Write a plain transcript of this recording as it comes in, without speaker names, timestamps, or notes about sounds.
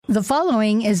The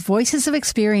following is Voices of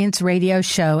Experience radio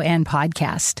show and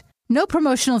podcast. No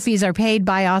promotional fees are paid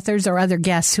by authors or other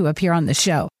guests who appear on the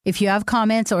show. If you have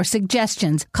comments or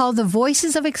suggestions, call the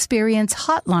Voices of Experience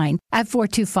hotline at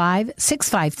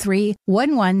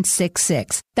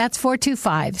 425-653-1166. That's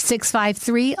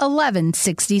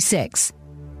 425-653-1166.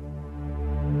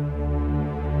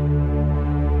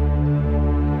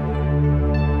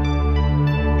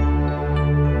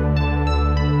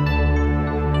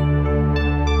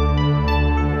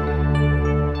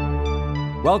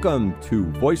 Welcome to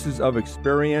Voices of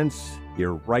Experience,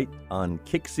 here right on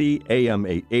Kixie, AM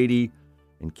 880,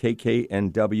 and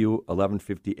KKNW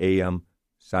 1150 AM,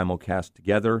 simulcast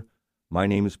together. My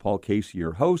name is Paul Casey,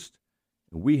 your host,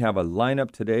 and we have a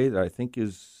lineup today that I think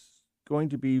is going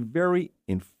to be very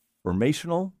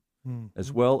informational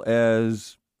as well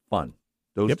as fun.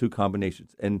 Those two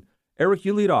combinations. And Eric,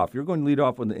 you lead off. You're going to lead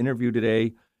off with an interview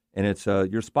today, and it's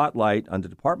your spotlight on the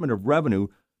Department of Revenue.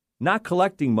 Not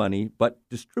collecting money, but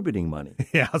distributing money.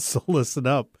 Yeah, so listen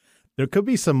up. There could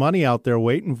be some money out there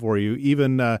waiting for you,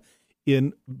 even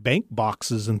in bank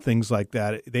boxes and things like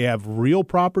that. They have real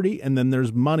property, and then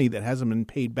there's money that hasn't been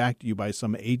paid back to you by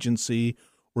some agency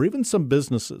or even some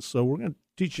businesses. So we're going to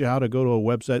teach you how to go to a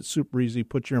website, super easy,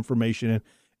 put your information in,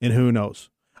 and who knows.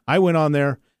 I went on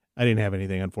there. I didn't have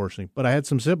anything, unfortunately, but I had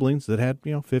some siblings that had,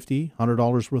 $50,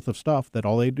 $100 worth of stuff that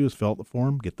all they do is fill out the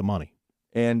form, get the money.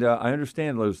 And I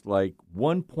understand there's like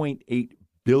 $1.8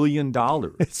 billion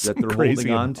that they're holding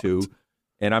on to.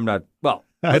 And I'm not,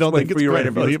 I don't think it's right.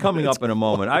 It's coming up in a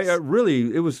moment.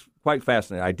 It was quite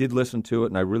fascinating. I did listen to it,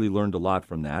 and I really learned a lot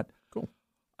from that. Cool.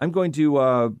 I'm going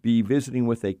to be visiting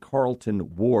with a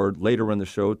Carlton Ward later in the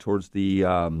show towards the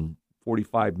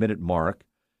 45-minute mark.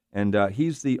 And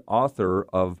he's the author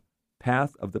of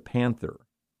Path of the Panther.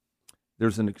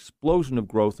 There's an explosion of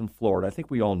growth in Florida. I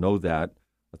think we all know that.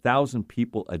 1,000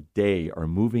 people a day are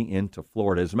moving into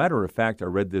Florida. As a matter of fact, I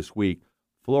read this week,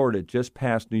 Florida just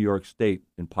passed New York State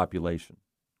in population.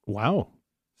 Wow.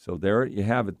 So there you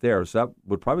have it there. So that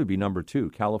would probably be number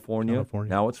 2, California.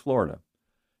 Now it's Florida.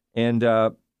 And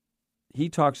he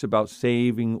talks about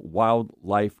saving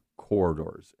wildlife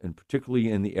corridors, and particularly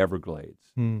in the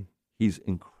Everglades. He's an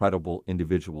incredible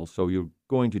individual. So you're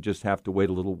going to just have to wait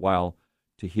a little while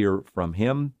to hear from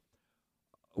him.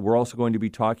 We're also going to be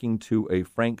talking to a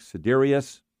Frank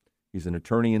Siderius. He's an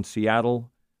attorney in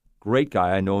Seattle. Great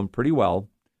guy. I know him pretty well.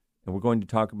 And we're going to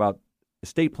talk about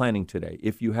estate planning today.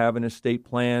 If you have an estate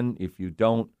plan, if you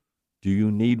don't, do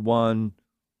you need one?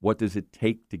 What does it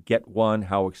take to get one?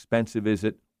 How expensive is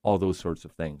it? All those sorts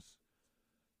of things.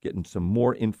 Getting some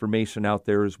more information out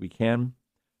there as we can.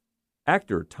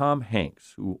 Actor Tom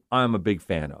Hanks, who I'm a big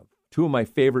fan of. 2 of my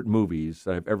favorite movies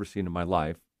that I've ever seen in my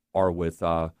life are with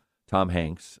Tom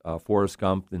Hanks, Forrest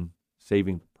Gump, and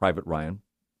Saving Private Ryan.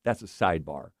 That's a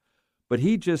sidebar. But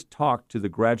he just talked to the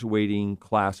graduating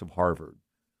class of Harvard.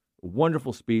 A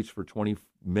wonderful speech for 20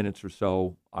 minutes or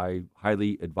so. I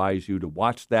highly advise you to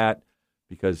watch that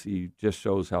because he just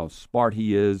shows how smart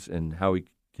he is and how he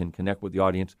can connect with the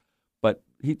audience. But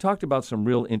he talked about some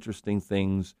real interesting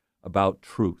things about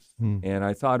truth. And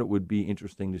I thought it would be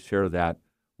interesting to share that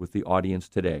with the audience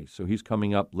today. So he's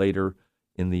coming up later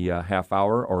in the half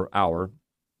hour or hour.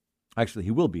 Actually,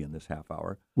 he will be in this half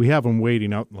hour. We have him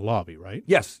waiting out in the lobby, right?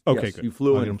 Yes. Okay, yes. good. He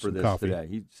flew I'll in for this coffee today.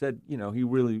 He said, he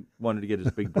really wanted to get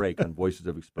his big break on Voices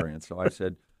of Experience. So I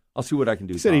said, I'll see what I can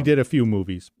do. He said Tom. he did a few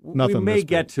movies. Nothing. We may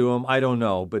get to him. I don't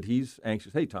know, but he's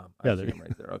anxious. Hey, Tom. I see him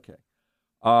right there. Okay.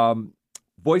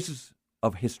 Voices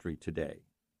of History today.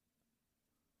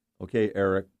 Okay,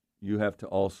 Eric, you have to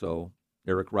also,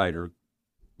 Eric Ryder,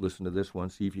 listen to this one,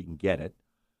 see if you can get it.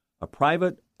 A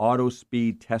private auto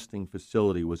speed testing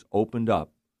facility was opened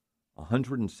up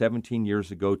 117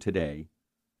 years ago today.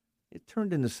 It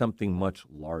turned into something much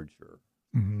larger.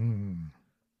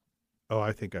 Oh,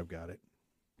 I think I've got it.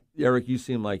 Eric, you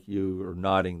seem like you are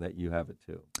nodding that you have it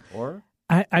too. Or?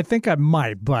 I think I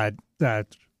might, but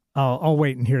I'll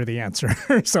wait and hear the answer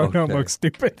so I don't look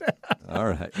stupid. All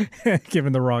right.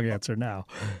 Given the wrong answer now.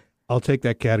 I'll take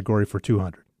that category for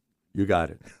 200. You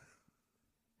got it.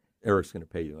 Eric's going to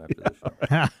pay you after the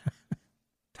show.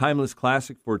 Timeless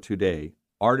classic for today,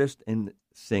 artist and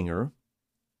singer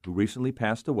who recently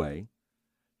passed away.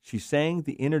 She sang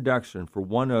the introduction for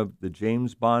one of the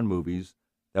James Bond movies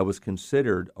that was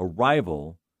considered a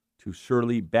rival to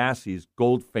Shirley Bassey's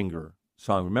Goldfinger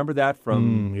song. Remember that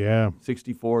from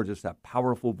 64? Just that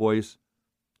powerful voice.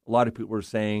 A lot of people were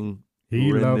saying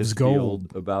he loves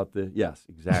gold about the yes,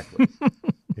 exactly.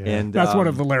 And that's one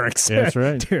of the lyrics. Yeah, that's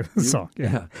right. To the song.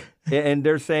 Yeah. And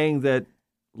they're saying that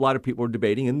a lot of people are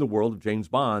debating in the world of James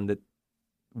Bond that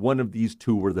one of these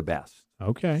two were the best.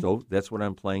 Okay. So that's what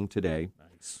I'm playing today.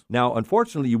 Nice. Now,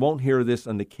 unfortunately, you won't hear this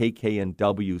on the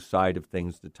KKNW side of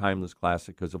things, the Timeless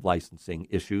Classic, because of licensing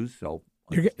issues. So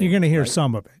you're going to hear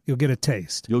some of it. You'll get a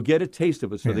taste. You'll get a taste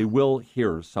of it, so they will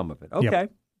hear some of it. Okay,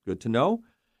 Good to know.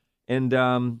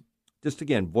 And just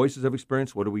again, Voices of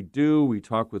Experience, what do? We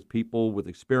talk with people with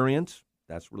experience.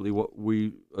 That's really what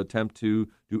we attempt to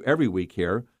do every week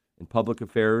here in public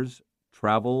affairs,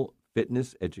 travel,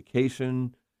 fitness,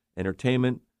 education,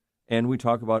 entertainment, and we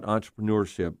talk about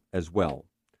entrepreneurship as well.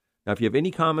 Now, if you have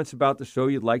any comments about the show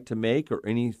you'd like to make or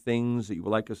any things that you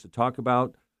would like us to talk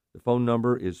about, the phone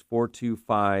number is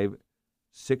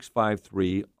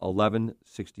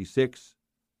 425-653-1166,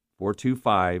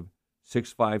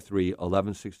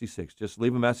 425-653-1166. Just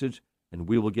leave a message, and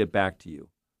we will get back to you.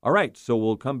 All right, so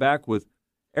we'll come back with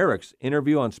Eric's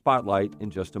interview on Spotlight in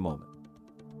just a moment.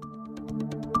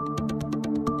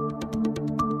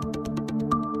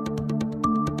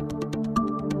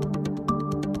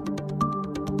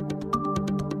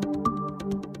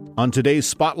 On today's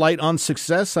Spotlight on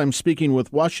Success, I'm speaking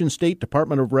with Washington State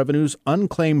Department of Revenue's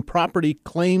Unclaimed Property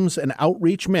Claims and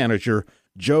Outreach Manager,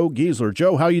 Joe Giesler.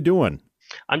 Joe, how you doing?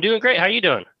 I'm doing great. How are you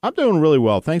doing? I'm doing really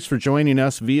well. Thanks for joining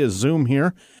us via Zoom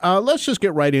here. Let's just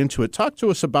get right into it. Talk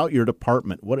to us about your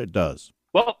department, what it does.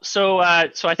 Well, so I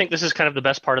think this is kind of the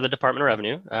best part of the Department of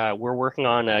Revenue. We're working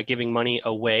on giving money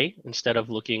away instead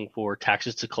of looking for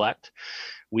taxes to collect.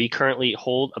 We currently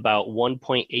hold about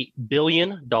 $1.8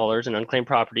 billion in unclaimed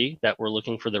property that we're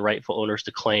looking for the rightful owners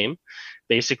to claim.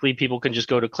 Basically, people can just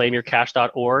go to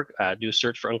claimyourcash.org, do a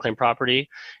search for unclaimed property.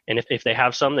 And if they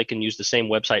have some, they can use the same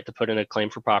website to put in a claim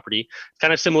for property. It's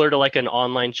kind of similar to like an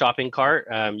online shopping cart.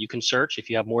 You can search. If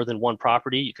you have more than one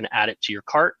property, you can add it to your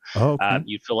cart. Oh, okay.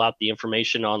 You fill out the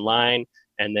information online.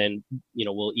 And then,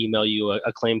 we'll email you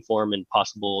a claim form and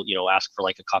ask for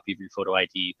like a copy of your photo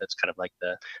ID. That's kind of like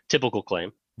the typical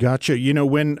claim. Gotcha.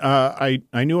 When I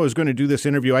knew I was going to do this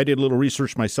interview, I did a little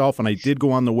research myself, and I did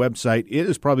go on the website. It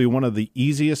is probably one of the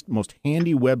easiest, most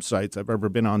handy websites I've ever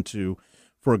been onto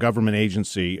for a government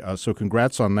agency. So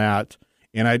congrats on that.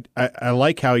 And I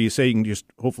like how you say you can just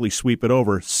hopefully sweep it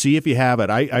over. See if you have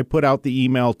it. I put out the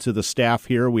email to the staff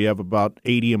here. We have about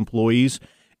 80 employees.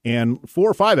 And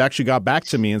 4 or 5 actually got back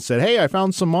to me and said, "Hey, I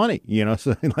found some money."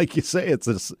 So like you say, it's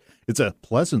a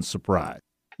pleasant surprise.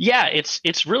 Yeah,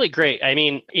 it's really great. I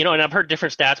mean, and I've heard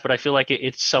different stats, but I feel like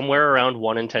it's somewhere around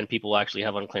 1 in 10 people actually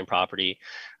have unclaimed property.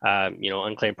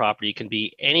 Unclaimed property can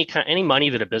be any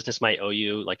money that a business might owe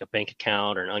you, like a bank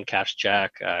account or an uncashed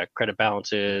check, credit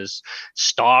balances,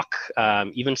 stock,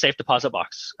 even safe deposit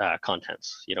box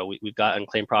contents. We've got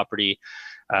unclaimed property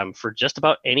for just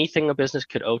about anything a business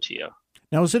could owe to you.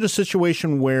 Now, is it a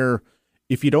situation where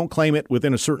if you don't claim it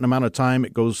within a certain amount of time,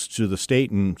 it goes to the state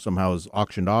and somehow is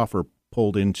auctioned off or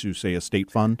pulled into, say, a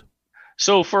state fund?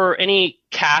 So for any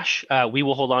cash, we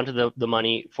will hold on to the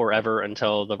money forever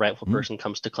until the rightful person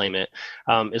comes to claim it.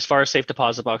 As far as safe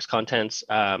deposit box contents,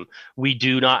 we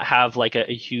do not have like a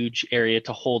huge area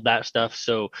to hold that stuff.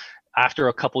 So after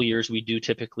a couple years, we do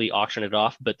typically auction it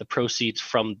off, but the proceeds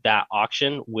from that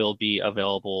auction will be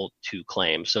available to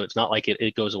claim. So it's not like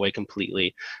it goes away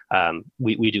completely.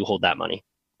 We do hold that money.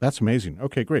 That's amazing.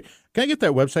 Okay, great. Can I get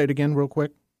that website again real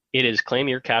quick? It is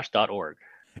claimyourcash.org.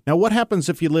 Now, what happens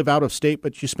if you live out of state,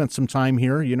 but you spent some time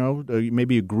here,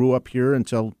 maybe you grew up here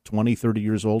until 20, 30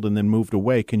 years old and then moved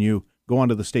away. Can you go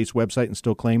onto the state's website and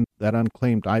still claim that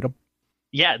unclaimed item?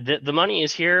 Yeah, the money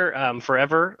is here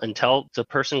forever until the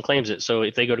person claims it. So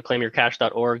if they go to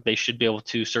claimyourcash.org, they should be able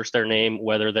to search their name,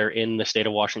 whether they're in the state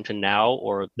of Washington now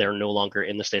or they're no longer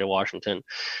in the state of Washington.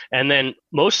 And then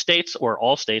most states or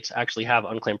all states actually have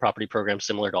unclaimed property programs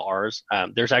similar to ours.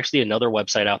 There's actually another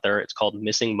website out there. It's called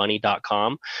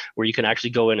missingmoney.com, where you can actually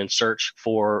go in and search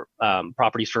for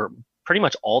properties for pretty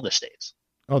much all the states.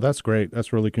 Oh, that's great.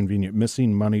 That's really convenient.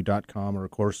 Missingmoney.com or,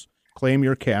 of course,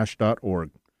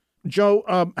 claimyourcash.org.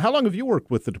 Joe, how long have you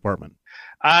worked with the department?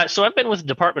 So I've been with the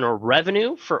Department of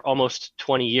Revenue for almost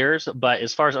 20 years, but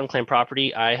as far as unclaimed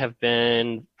property, I have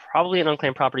been probably in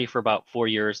unclaimed property for about 4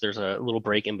 years. There's a little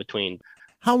break in between.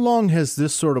 How long has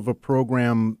this sort of a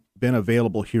program been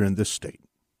available here in this state?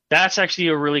 That's actually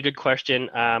a really good question.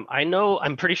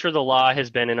 I'm pretty sure the law has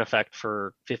been in effect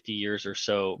for 50 years or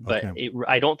so, but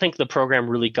I don't think the program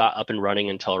really got up and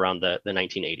running until around the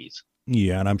 1980s.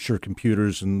 Yeah, and I'm sure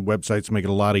computers and websites make it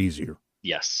a lot easier.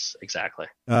 Yes, exactly.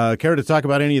 Care to talk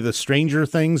about any of the stranger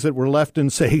things that were left in,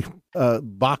 say,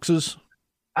 boxes?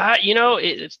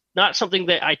 It's not something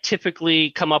that I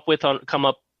typically come up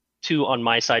to on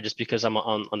my side, just because I'm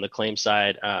on the claim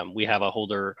side. We have a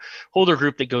holder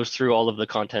group that goes through all of the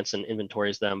contents and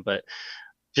inventories them. But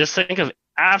Just think of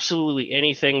absolutely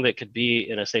anything that could be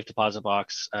in a safe deposit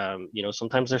box.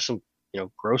 Sometimes there's some,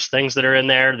 gross things that are in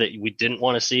there that we didn't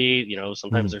want to see.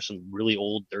 Sometimes there's some really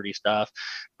old, dirty stuff.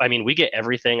 I mean, we get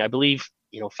everything. I believe,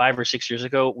 5 or 6 years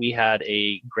ago, we had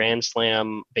a Grand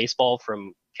Slam baseball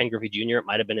from Ken Griffey Jr. It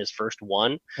might have been his first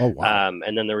one. Oh, wow.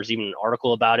 And then there was even an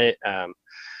article about it.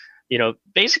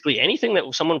 Basically anything that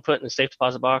someone put in a safe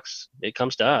deposit box, it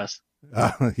comes to us.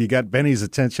 You got Benny's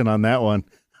attention on that one.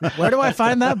 Where do I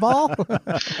find that ball?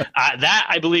 That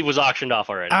I believe was auctioned off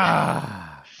already.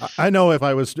 I know if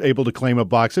I was able to claim a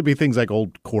box, it'd be things like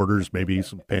old quarters, maybe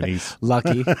some pennies.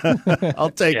 Lucky.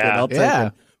 I'll take it. I'll take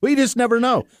it. We just never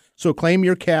know. So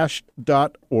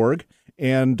claimyourcash.org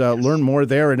and learn more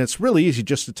there. And it's really easy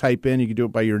just to type in. You can do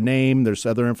it by your name. There's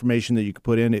other information that you could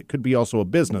put in. It could be also a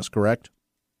business, correct?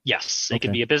 Yes, it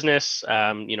could be a business.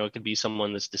 It could be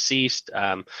someone that's deceased.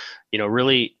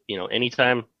 Really,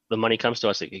 anytime the money comes to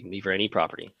us, it can be for any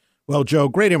property. Well, Joe,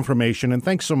 great information, and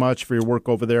thanks so much for your work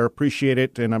over there. Appreciate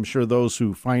it, and I'm sure those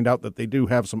who find out that they do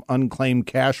have some unclaimed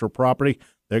cash or property,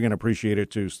 they're going to appreciate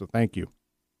it too, so thank you.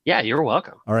 Yeah, you're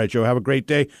welcome. All right, Joe, have a great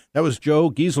day. That was Joe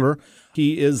Giesler.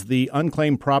 He is the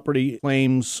Unclaimed Property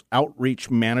Claims Outreach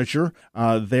Manager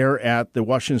there at the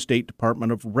Washington State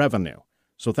Department of Revenue.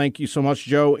 So thank you so much,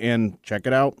 Joe, and check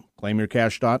it out,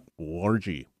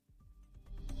 claimyourcash.org.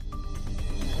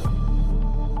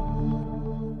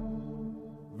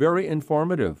 Very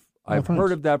informative. I've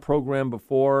heard of that program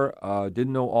before,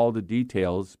 didn't know all the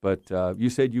details, but you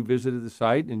said you visited the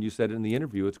site, and you said in the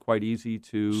interview it's quite easy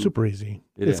to... Super easy.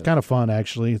 It's kind of fun,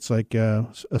 actually. It's like a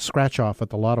scratch-off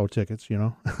at the lotto tickets,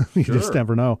 You just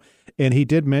never know. And he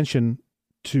did mention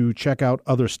to check out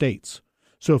other states.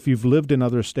 So if you've lived in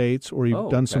other states or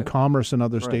you've done some commerce in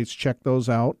other states, check those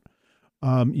out.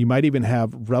 You might even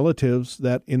have relatives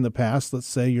that in the past, let's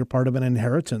say you're part of an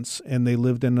inheritance and they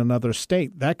lived in another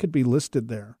state. That could be listed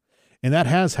there. And that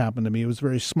has happened to me. It was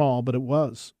very small, but it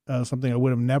was something I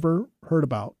would have never heard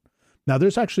about. Now,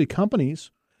 there's actually companies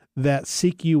that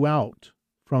seek you out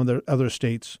from the other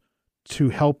states to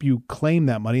help you claim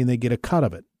that money, and they get a cut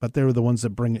of it. But they're the ones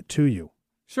that bring it to you.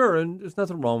 Sure, and there's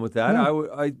nothing wrong with that. Yeah.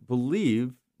 I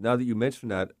believe, now that you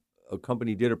mentioned that, a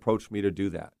company did approach me to do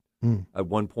that at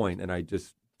one point, and I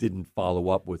just didn't follow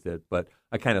up with it. But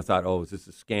I kind of thought, is this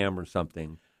a scam or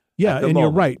something? Yeah, and you're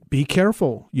right. Be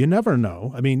careful. You never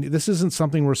know. I mean, this isn't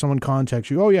something where someone contacts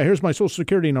you. Oh, yeah, here's my Social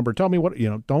Security number. Tell me what,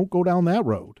 don't go down that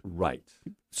road. Right.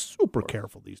 Super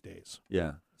careful these days.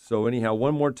 Yeah. So anyhow,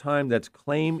 one more time, that's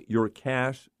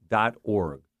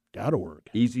claimyourcash.org. .org.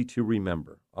 Easy to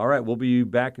remember. All right, we'll be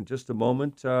back in just a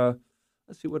moment.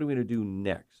 Let's see, what are we going to do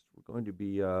next? We're going to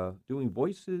be doing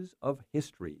Voices of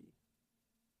History.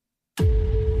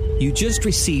 You just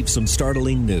received some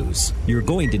startling news. You're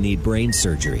going to need brain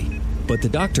surgery. But the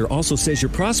doctor also says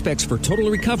your prospects for total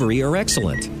recovery are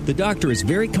excellent. The doctor is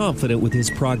very confident with his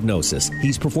prognosis.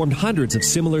 He's performed hundreds of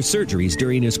similar surgeries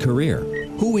during his career.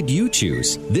 Who would you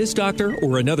choose? This doctor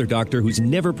or another doctor who's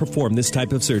never performed this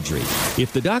type of surgery?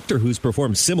 If the doctor who's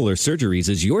performed similar surgeries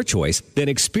is your choice, then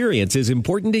experience is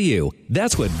important to you.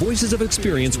 That's what Voices of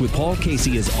Experience with Paul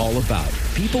Casey is all about.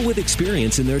 People with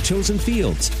experience in their chosen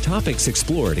fields. Topics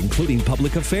explored including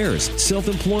public affairs,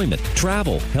 self-employment,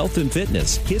 travel, health and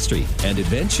fitness, history, and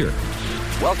adventure.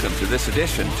 Welcome to this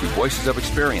edition to Voices of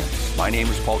Experience. My name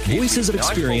is Paul Casey. Voices of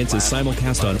Experience is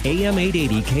simulcast on AM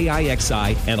 880 KIXI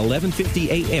and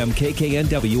 1150 AM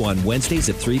KKNW on Wednesdays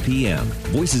at 3 p.m.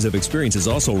 Voices of Experience is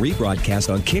also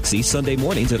rebroadcast on Kixie Sunday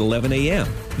mornings at 11 a.m.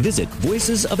 Visit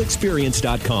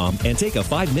voicesofexperience.com and take a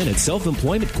 5-minute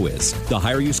self-employment quiz. The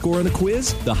higher you score on the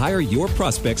quiz, the higher your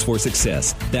prospects for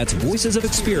success. That's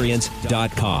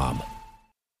voicesofexperience.com.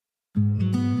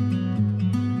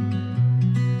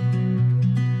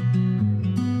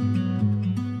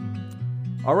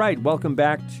 All right, welcome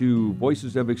back to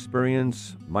Voices of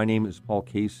Experience. My name is Paul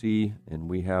Casey, and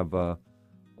we have a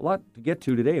lot to get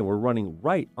to today, and we're running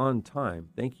right on time.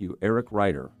 Thank you, Eric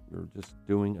Ryder. You're just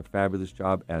doing a fabulous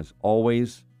job, as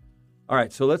always. All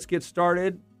right, so let's get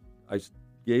started. I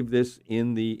gave this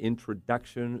in the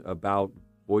introduction about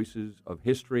Voices of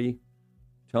History.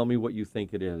 Tell me what you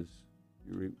think it is.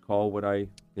 You recall what I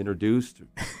introduced?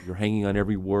 You're hanging on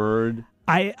every word.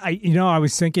 I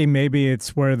was thinking maybe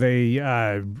it's where they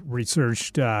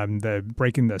researched the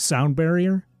breaking the sound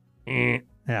barrier.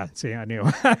 Yeah, see, I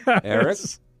knew. Eric?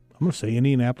 I'm going to say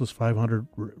Indianapolis 500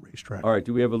 racetrack. All right,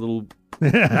 do we have a little...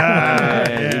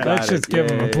 Let's just give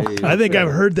him a point. I think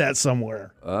I've heard that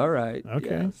somewhere. All right.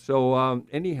 Okay. Yeah. So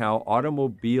anyhow,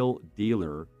 automobile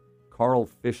dealer Carl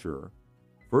Fisher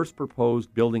first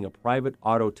proposed building a private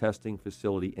auto testing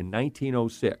facility in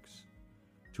 1906.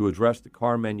 to address the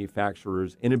car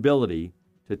manufacturer's inability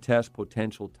to test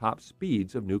potential top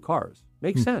speeds of new cars.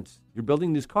 Makes sense. You're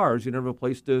building these cars, you don't have a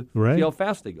place to see how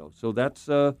fast they go. So that's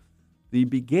the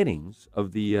beginnings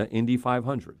of the Indy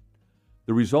 500.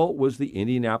 The result was the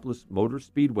Indianapolis Motor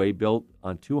Speedway, built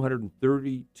on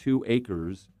 232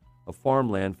 acres of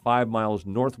farmland 5 miles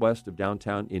northwest of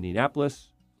downtown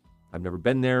Indianapolis. I've never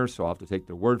been there, so I'll have to take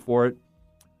their word for it.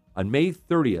 On May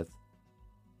 30th,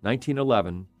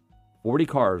 1911, 40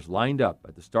 cars lined up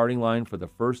at the starting line for the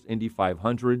first Indy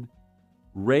 500.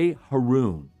 Ray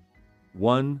Haroon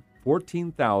won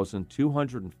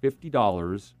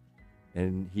 $14,250,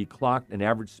 and he clocked an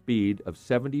average speed of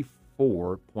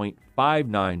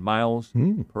 74.59 miles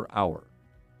per hour.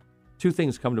 Two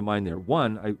things come to mind there.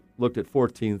 One, I looked at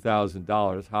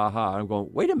 $14,000. I'm going,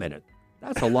 wait a minute.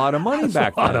 That's a lot of money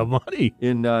back then. That's a lot of money.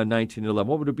 In 1911.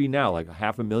 What would it be now? Like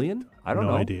 $500,000? I don't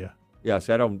know. No idea. Yes,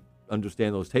 I don't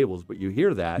understand those tables, but you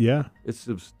hear that. Yeah. It's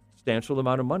a substantial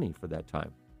amount of money for that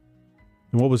time.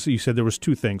 And what was, you said there was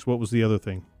two things. What was the other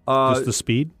thing? Just the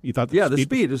speed? You thought the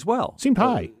speed as well. Seemed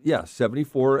high.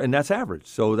 74, and that's average.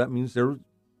 So that means there,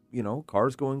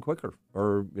 cars going quicker,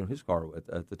 or his car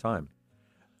at the time.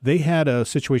 They had a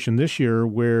situation this year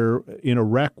where in a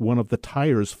wreck, one of the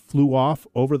tires flew off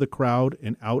over the crowd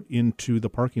and out into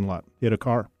the parking lot, hit a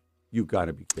car. You got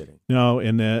to be kidding. No,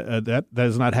 and that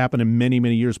has not happened in many,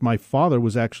 many years. My father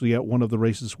was actually at one of the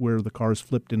races where the cars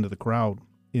flipped into the crowd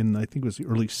in, I think it was the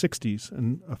early 60s,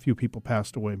 and a few people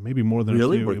passed away, maybe more than a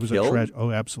few. Were it was killed? a tragedy.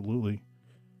 Oh, absolutely.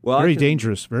 Well, very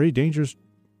dangerous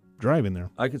driving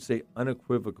there. I could say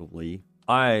unequivocally,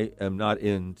 I am not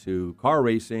into car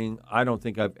racing. I don't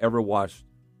think I've ever watched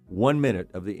 1 minute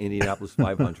of the Indianapolis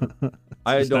 500.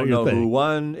 I don't know who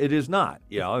won. It is not.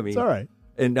 It's all right.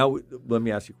 And now let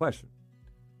me ask you a question.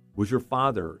 Was your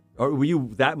father, or were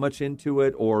you that much into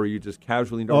it, or are you just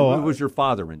casually? Was your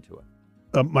father into it?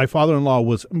 My father-in-law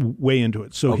was way into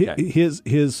it. So okay.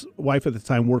 his wife at the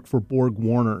time worked for Borg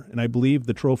Warner, and I believe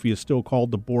the trophy is still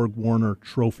called the Borg Warner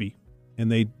Trophy. And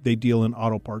they deal in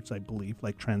auto parts, I believe,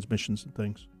 like transmissions and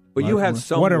things. But you had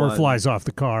someone... Whatever flies off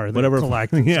the car, they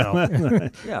collect. Yeah.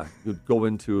 Yeah, you'd go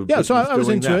into... Yeah, so I was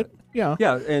into that. it. Yeah.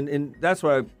 Yeah, and that's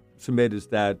what I submit is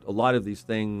that a lot of these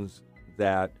things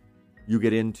that you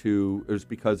get into is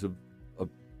because of a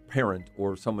parent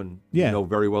or someone you know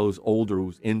very well who's older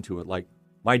who's into it. Like,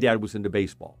 my dad was into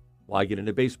baseball. Well, I get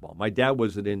into baseball. My dad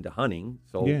wasn't into hunting,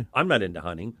 so I'm not into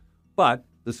hunting, but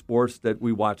the sports that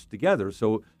we watched together.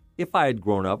 So if I had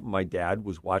grown up and my dad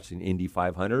was watching Indy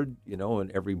 500,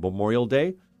 and every Memorial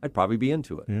Day, I'd probably be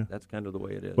into it. Yeah. That's kind of the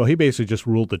way it is. Well, he basically just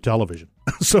ruled the television.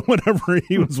 So whatever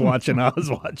he was watching, I was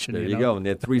watching. There you go. And they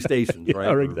had 3 stations,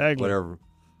 right? Exactly. Or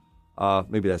whatever.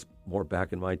 Maybe that's more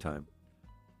back in my time.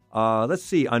 Let's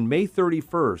see. On May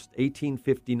 31st,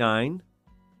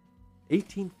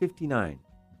 1859,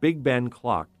 Big Ben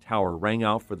clock tower rang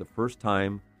out for the first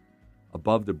time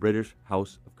above the British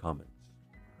House of Commons.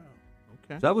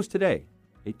 So that was today,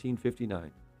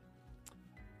 1859.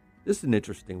 This is an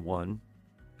interesting one.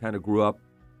 Kind of grew up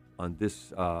on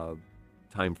this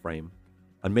time frame.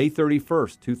 On May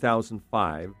 31st,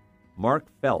 2005, Mark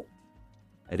Felt,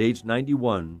 at age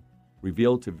 91,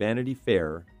 revealed to Vanity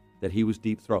Fair that he was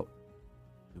deep throat.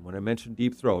 And when I mention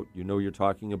deep throat, you're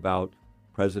talking about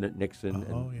President Nixon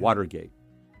and Watergate.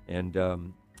 And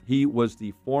he was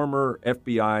the former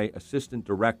FBI assistant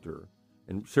director.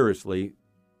 And seriously,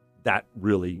 that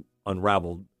really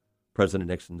unraveled President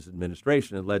Nixon's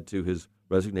administration and led to his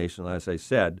resignation, as I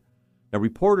said. Now,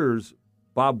 reporters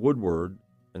Bob Woodward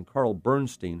and Carl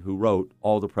Bernstein, who wrote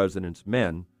All the President's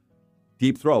Men,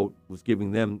 Deep Throat was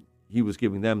giving them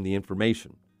the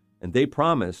information. And they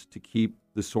promised to keep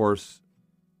the source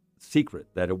secret,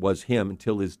 that it was him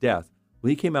until his death. Well,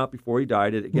 he came out before he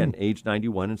died at, again, age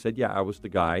 91 and said, I was the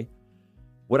guy.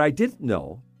 What I didn't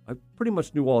know, I pretty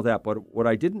much knew all that, but what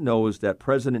I didn't know is that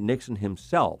President Nixon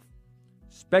himself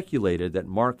speculated that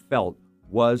Mark Felt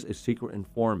was a secret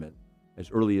informant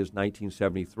as early as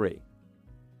 1973.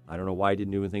 I don't know why he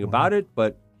didn't do anything about it,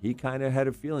 but he kind of had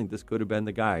a feeling this could have been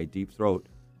the guy, Deep Throat,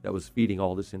 that was feeding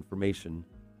all this information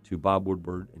to Bob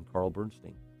Woodward and Carl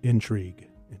Bernstein. Intrigue.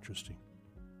 Interesting.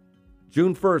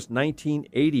 June 1st,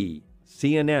 1980,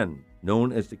 CNN,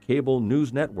 known as the cable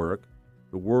news network,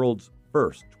 the world's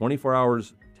first 24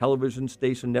 hours television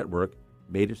station network,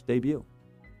 made its debut.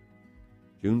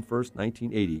 June 1st,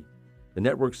 1980. The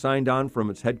network signed on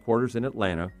from its headquarters in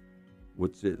Atlanta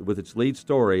with its lead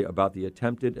story about the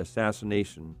attempted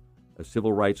assassination of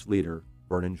civil rights leader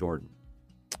Vernon Jordan.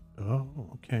 Oh,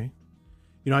 okay.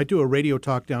 I do a radio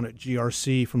talk down at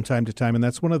GRC from time to time, and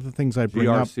that's one of the things I bring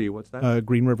up. GRC, what's that?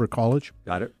 Green River College.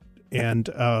 Got it. and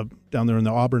down there in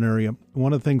the Auburn area.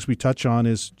 One of the things we touch on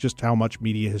is just how much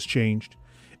media has changed.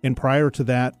 And prior to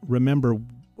that, remember,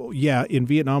 in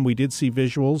Vietnam we did see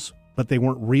visuals, but they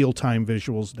weren't real-time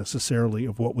visuals necessarily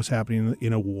of what was happening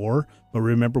in a war. But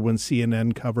remember when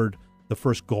CNN covered the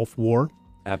first Gulf War?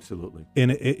 Absolutely.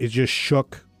 And it just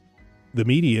shook the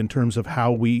media in terms of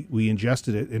how we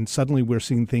ingested it. And suddenly we're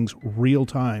seeing things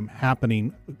real-time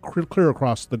happening clear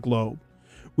across the globe,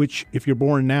 which if you're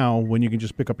born now, when you can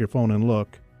just pick up your phone and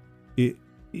look,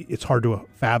 it's hard to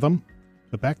fathom.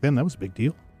 But back then, that was a big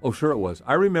deal. Oh, sure it was.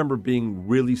 I remember being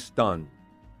really stunned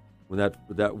when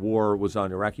that war was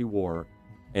on, Iraqi war,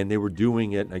 and they were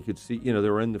doing it, and I could see, they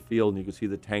were in the field, and you could see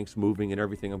the tanks moving and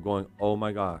everything. I'm going, oh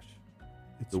my gosh,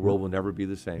 the world will never be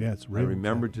the same. Yeah, it's really I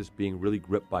remember just being really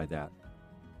gripped by that.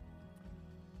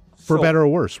 For better or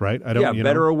worse, right?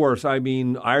 Better or worse. I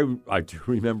mean, I do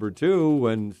remember, too,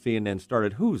 when CNN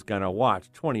started, who's going to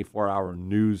watch 24-hour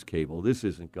news cable? This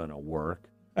isn't going to work.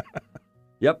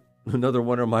 Yep, another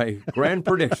one of my grand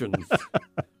predictions.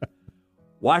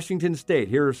 Washington State,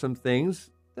 here are some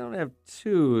things. They don't have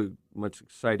too much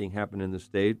exciting happen in the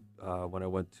state when I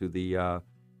went to the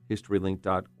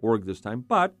historylink.org this time.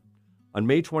 But on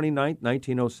May 29,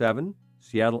 1907,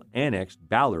 Seattle annexed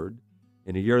Ballard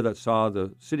in a year that saw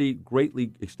the city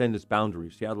greatly extend its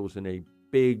boundaries. Seattle was in a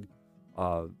big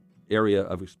area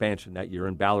of expansion that year,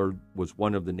 and Ballard was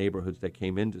one of the neighborhoods that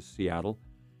came into Seattle.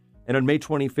 And on May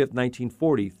 25,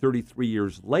 1940, 33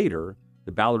 years later,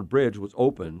 the Ballard Bridge was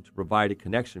opened to provide a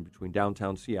connection between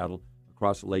downtown Seattle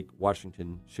across the Lake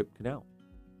Washington Ship Canal.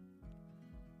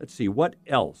 Let's see, what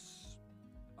else?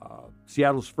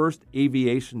 Seattle's first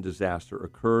aviation disaster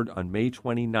occurred on May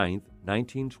 29,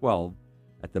 1912,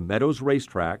 at the Meadows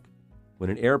Racetrack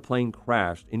when an airplane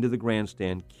crashed into the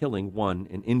grandstand, killing 1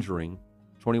 and injuring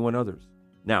 21 others.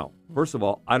 Now, first of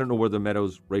all, I don't know where the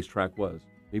Meadows Racetrack was.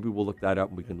 Maybe we'll look that up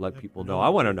and we can let people know. I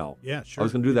want to know. Yeah, sure. I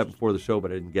was going to do that before the show,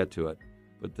 but I didn't get to it.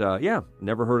 But,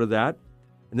 never heard of that.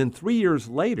 And then 3 years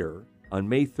later, on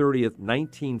May 30th,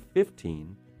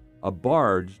 1915, a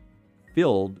barge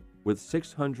filled with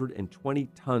 620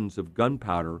 tons of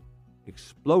gunpowder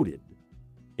exploded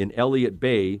in Elliott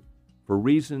Bay for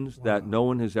reasons that no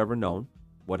one has ever known.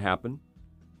 What happened?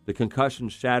 The concussion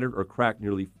shattered or cracked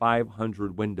nearly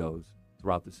 500 windows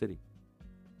throughout the city.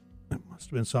 It must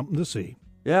have been something to see.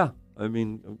 Yeah, I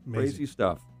mean, crazy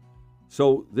stuff.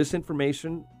 So this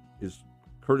information is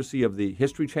courtesy of the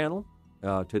History Channel,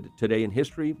 Today in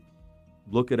History.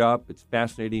 Look it up. It's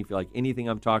fascinating. If you like anything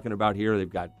I'm talking about here, they've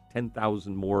got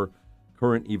 10,000 more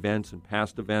current events and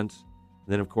past events.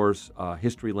 And then, of course,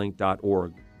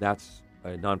 historylink.org. That's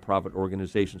a nonprofit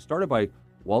organization started by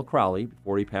Walt Crowley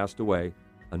before he passed away.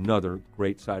 Another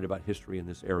great site about history in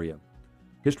this area.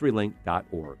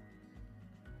 historylink.org.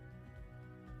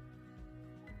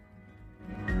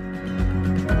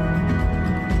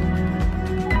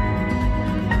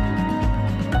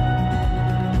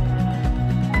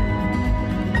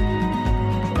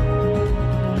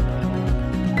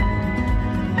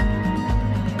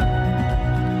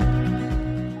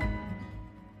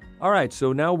 All right,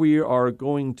 so now we are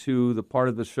going to the part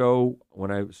of the show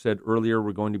when I said earlier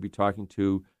we're going to be talking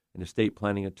to an estate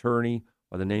planning attorney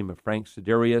by the name of Frank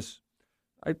Siderius.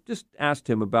 I just asked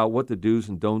him about what the do's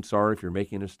and don'ts are if you're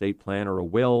making an estate plan or a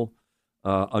will.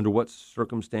 Under what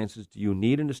circumstances do you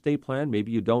need an estate plan?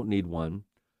 Maybe you don't need one.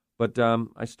 But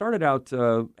I started out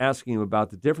asking him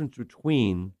about the difference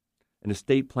between an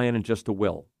estate plan and just a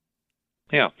will.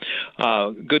 Yeah,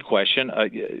 good question.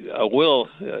 A will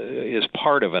is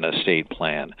part of an estate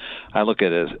plan. I look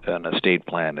at an estate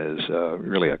plan as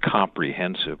really a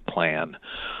comprehensive plan,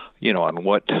 on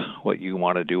what you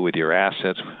want to do with your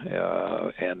assets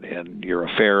and your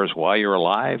affairs while you're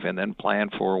alive, and then plan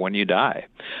for when you die.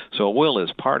 So a will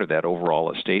is part of that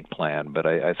overall estate plan, but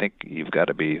I think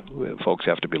folks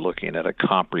have to be looking at a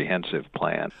comprehensive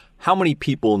plan. How many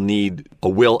people need a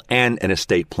will and an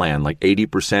estate plan, like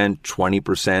 80%, 20%,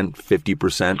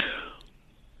 50%?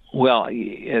 Well,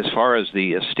 as far as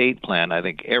the estate plan, I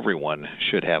think everyone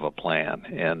should have a plan,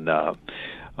 and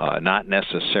not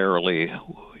necessarily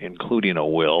including a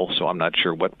will, so I'm not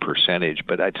sure what percentage,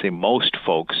 but I'd say most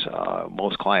folks,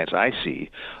 most clients I see,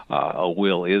 a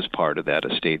will is part of that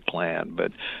estate plan.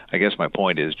 But I guess my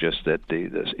point is just that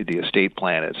the estate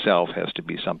plan itself has to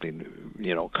be something,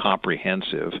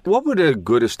 comprehensive. What would a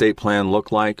good estate plan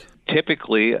look like?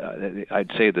 Typically,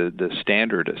 I'd say the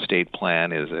standard estate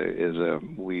plan is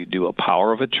we do a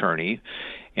power of attorney,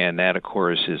 And that, of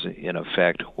course, is in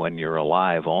effect when you're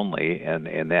alive only,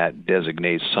 and that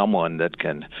designates someone that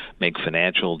can make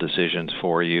financial decisions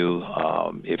for you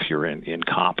if you're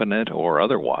incompetent or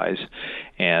otherwise,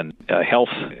 and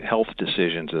health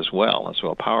decisions as well. And so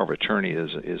a power of attorney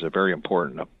is a very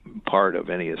important part of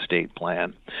any estate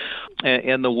plan.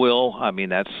 And the will, I mean,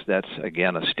 that's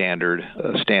again a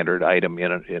standard item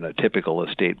in a typical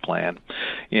estate plan.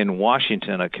 In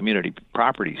Washington, a community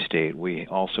property state, we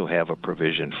also have a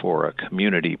provision for a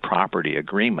community property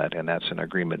agreement, and that's an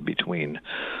agreement between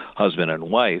husband and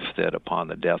wife that upon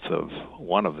the death of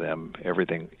one of them,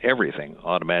 everything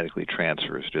automatically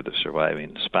transfers to the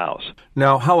surviving spouse.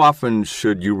 Now, how often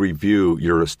should you review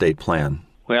your estate plan?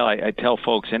 Well, I tell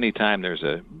folks anytime there's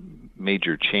a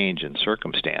major change in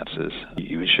circumstances,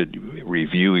 you should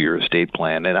review your estate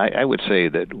plan. And I would say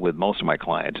that with most of my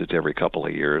clients, it's every couple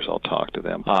of years I'll talk to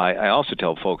them. I also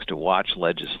tell folks to watch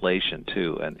legislation,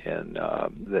 too, and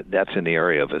that's in the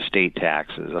area of estate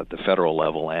taxes at the federal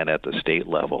level and at the state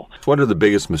level. What are the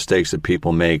biggest mistakes that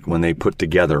people make when they put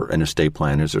together an estate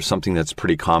plan? Is there something that's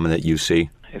pretty common that you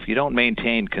see? If you don't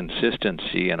maintain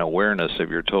consistency and awareness of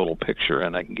your total picture,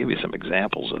 and I can give you some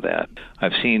examples of that,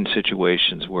 I've seen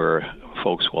situations where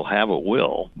folks will have a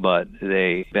will, but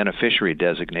they beneficiary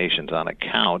designations on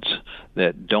accounts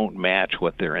that don't match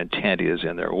what their intent is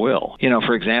in their will. You know,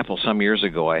 for example, some years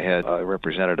ago I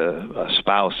represented a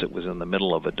spouse that was in the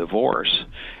middle of a divorce,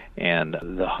 and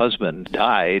the husband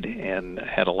died and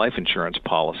had a life insurance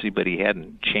policy, but he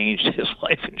hadn't changed his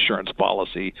life insurance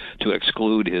policy to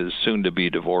exclude his soon-to-be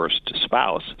divorced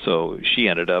spouse. So she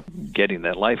ended up getting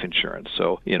that life insurance.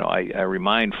 So, you know, I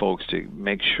remind folks to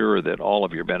make sure that all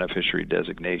of your beneficiary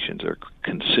designations are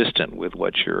consistent with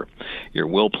what your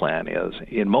will plan is.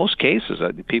 In most cases,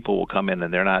 people will come in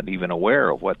and they're not even aware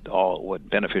of what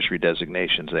beneficiary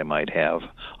designations they might have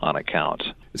on accounts.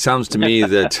 It sounds to me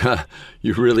that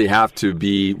you really have to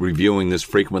be reviewing this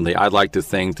frequently. I'd like to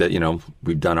think that, you know,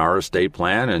 we've done our estate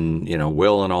plan and, you know,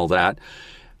 will and all that.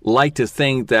 Like to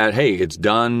think that, hey, it's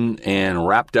done and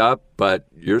wrapped up, but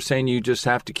you're saying you just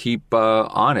have to keep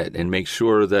on it and make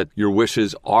sure that your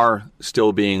wishes are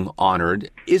still being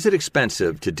honored. Is it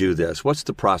expensive to do this? What's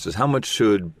the process? How much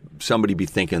should somebody be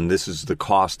thinking this is the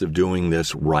cost of doing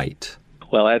this right?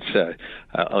 Well,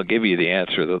 I'll give you the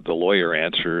answer, the lawyer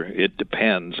answer. It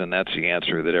depends, and that's the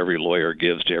answer that every lawyer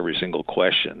gives to every single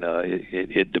question.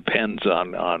 It depends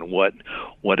on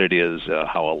what it is,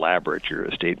 how elaborate your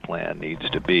estate plan needs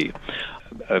to be.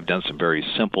 I've done some very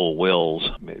simple wills,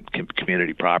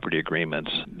 community property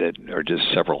agreements that are just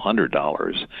several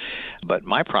 $100s. But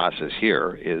my process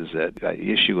here is that I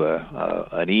issue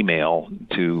an email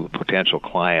to a potential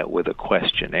client with a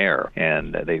questionnaire,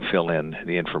 and they fill in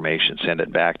the information, send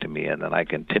it back to me, and then I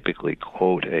can typically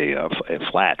quote a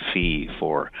flat fee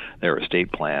for their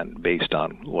estate plan based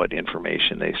on what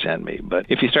information they send me. But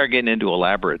if you start getting into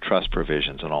elaborate trust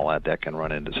provisions and all that, that can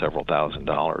run into several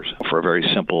 $1,000s. For a very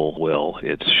simple will,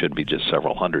 it should be just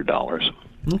several $100s.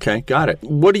 Okay, got it.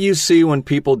 What do you see when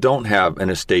people don't have an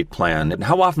estate plan? And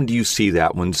how often do you see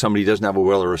that when somebody doesn't have a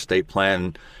will or estate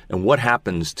plan? And what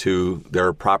happens to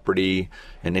their property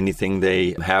and anything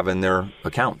they have in their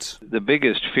accounts? The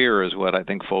biggest fear is what I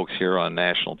think folks hear on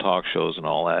national talk shows and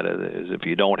all that is if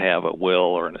you don't have a will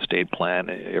or an estate plan,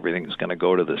 everything's going to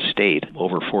go to the state.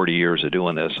 Over 40 years of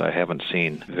doing this, I haven't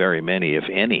seen very many, if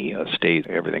any, state.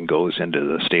 Everything goes into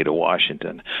the state of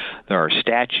Washington. There are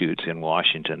statutes in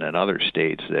Washington and other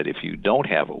states that if you don't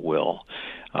have a will,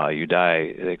 you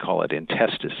die, they call it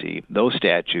intestacy. Those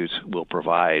statutes will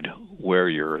provide where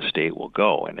your estate will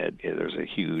go, and there's a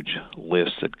huge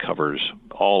list that covers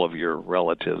all of your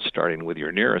relatives, starting with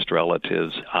your nearest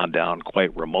relatives on down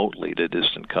quite remotely to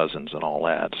distant cousins and all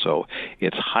that. So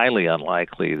it's highly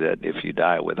unlikely that if you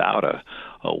die without a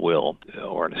will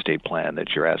or an estate plan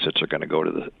that your assets are going to go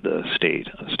to the state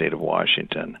of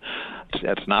Washington.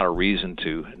 That's not a reason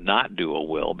to not do a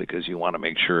will because you want to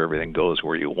make sure everything goes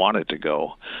where you want it to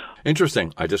go.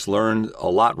 Interesting. I just learned a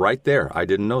lot right there. I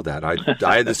didn't know that. I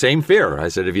had the same fear. I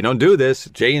said, if you don't do this,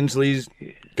 Jay Inslee's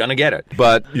going to get it.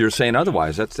 But you're saying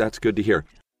otherwise. That's good to hear.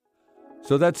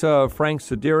 So that's Frank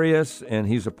Siderius, and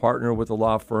he's a partner with the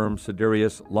law firm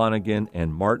Siderius, Lonigan,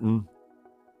 and Martin.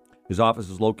 His office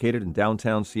is located in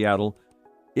downtown Seattle.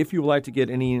 If you would like to get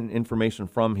any information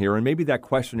from here, and maybe that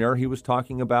questionnaire he was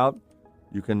talking about,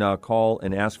 you can call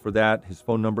and ask for that. His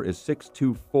phone number is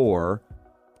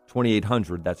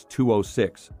 624-2800. That's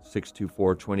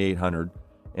 206-624-2800.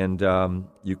 And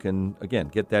you can, again,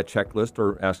 get that checklist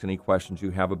or ask any questions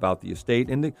you have about the estate.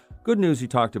 And the good news he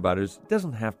talked about is it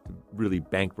doesn't have to really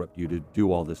bankrupt you to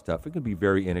do all this stuff. It can be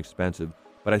very inexpensive.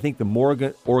 But I think the more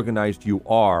organized you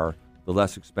are, the the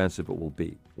less expensive it will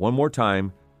be. One more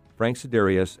time, Frank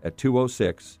Sidarius at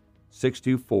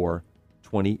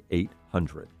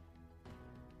 206-624-2800.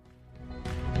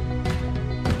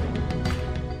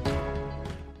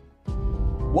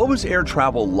 What was air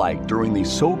travel like during the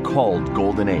so-called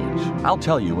Golden Age? I'll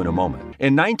tell you in a moment.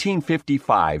 In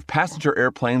 1955, passenger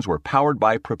airplanes were powered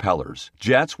by propellers.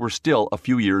 Jets were still a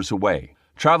few years away.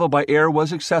 Travel by air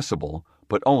was accessible,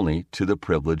 but only to the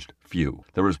privileged few.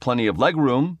 There was plenty of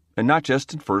legroom, and not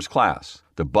just in first class.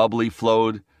 The bubbly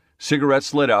flowed,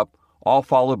 cigarettes lit up, all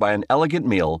followed by an elegant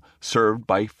meal served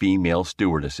by female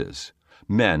stewardesses.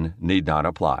 Men need not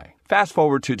apply. Fast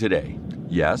forward to today.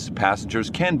 Yes, passengers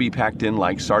can be packed in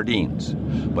like sardines,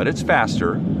 but it's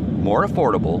faster, more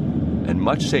affordable, and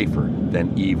much safer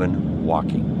than even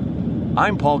walking.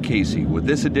 I'm Paul Casey with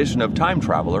this edition of Time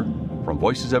Traveler from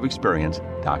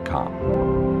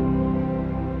VoicesOfExperience.com.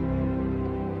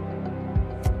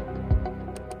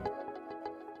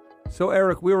 So,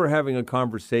 Eric, we were having a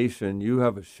conversation. You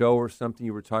have a show or something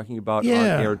you were talking about on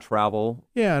air travel.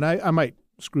 Yeah, and I might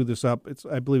screw this up.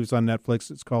 I believe it's on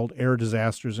Netflix. It's called Air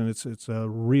Disasters, and it's a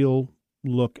real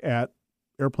look at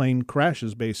airplane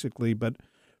crashes, basically, but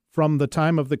from the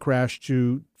time of the crash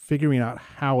to figuring out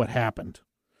how it happened.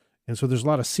 And so there's a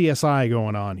lot of CSI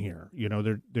going on here. You know,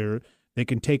 they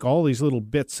can take all these little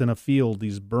bits in a field,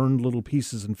 these burned little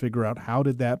pieces, and figure out how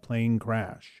did that plane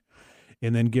crash,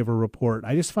 and then give a report.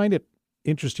 I just find it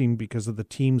interesting because of the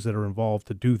teams that are involved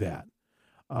to do that.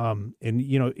 And,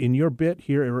 you know, in your bit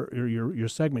here, or your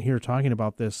segment here talking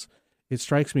about this, it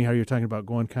strikes me how you're talking about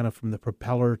going kind of from the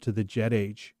propeller to the jet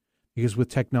age, because with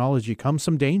technology comes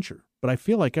some danger. But I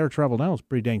feel like air travel now is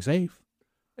pretty dang safe.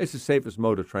 It's the safest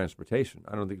mode of transportation.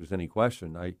 I don't think there's any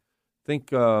question. I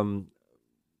think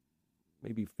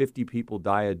maybe 50 people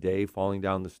die a day falling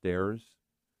down the stairs.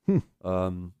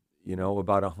 You know,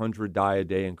 about 100 die a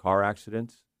day in car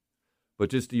accidents. But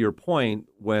just to your point,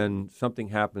 when something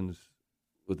happens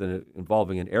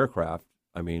involving an aircraft,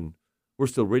 I mean, we're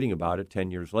still reading about it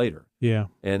 10 years later. Yeah.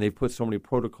 And they've put so many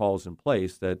protocols in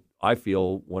place that I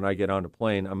feel when I get on a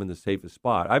plane, I'm in the safest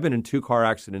spot. I've been in 2 car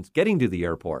accidents getting to the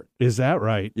airport. Is that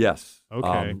right? Yes.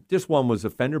 Okay. Just one was a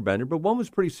fender bender, but one was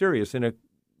pretty serious in a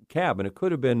cab, and it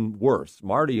could have been worse.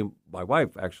 Marty, my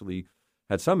wife, actually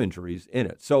had some injuries in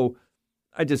it. So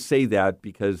I just say that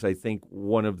because I think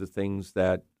one of the things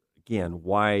that, again,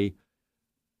 why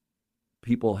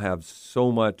people have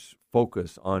so much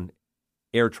focus on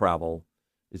air travel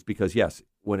is because, yes,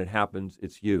 when it happens,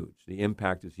 it's huge. The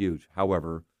impact is huge.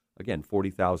 However, again,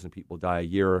 40,000 people die a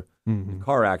year in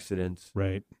car accidents.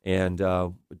 Right. And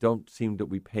don't seem that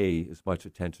we pay as much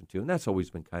attention to. And that's always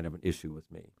been kind of an issue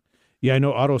with me. Yeah, I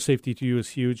know auto safety to you is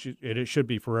huge. It should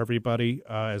be for everybody,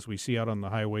 as we see out on the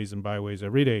highways and byways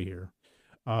every day here.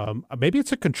 Maybe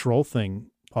it's a control thing,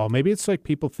 Paul. Maybe it's like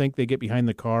people think they get behind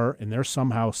the car and they're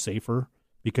somehow safer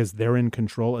because they're in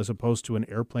control, as opposed to an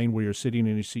airplane where you're sitting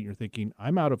in your seat and you're thinking,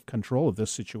 I'm out of control of this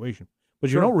situation.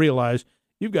 But you don't realize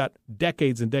you've got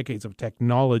decades and decades of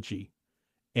technology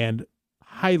and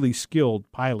highly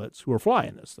skilled pilots who are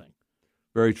flying this thing.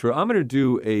 Very true. I'm going to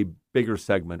do a bigger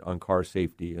segment on car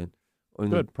safety in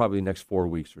probably the next 4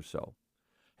 weeks or so.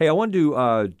 Hey, I wanted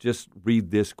to just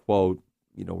read this quote.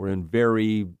 You know, we're in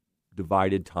very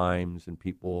divided times, and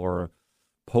people are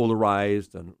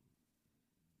polarized on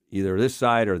either this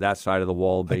side or that side of the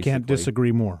wall, basically. I can't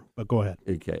disagree more, but go ahead.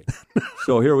 Okay.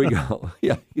 So here we go.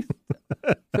 Yeah.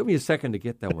 Took me a second to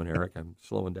get that one, Eric. I'm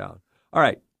slowing down. All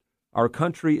right. Our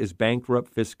country is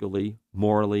bankrupt fiscally,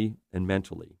 morally, and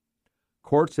mentally.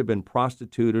 Courts have been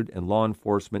prostituted, and law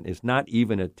enforcement is not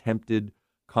even attempted.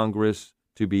 Congress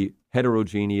to be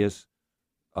heterogeneous,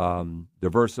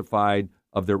 diversified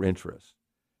of their interests.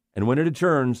 And when it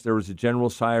adjourns, there is a general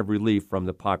sigh of relief from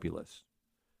the populace.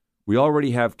 We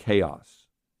already have chaos.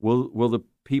 Will the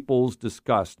people's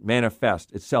disgust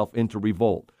manifest itself into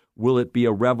revolt? Will it be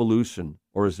a revolution,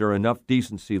 or is there enough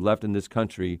decency left in this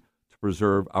country to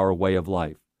preserve our way of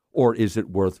life? Or is it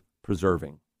worth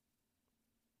preserving?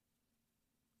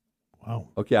 Wow.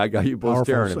 Okay, I got you both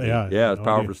staring at me. Yeah, it's a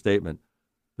powerful statement.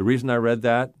 The reason I read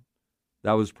that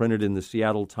was printed in the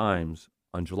Seattle Times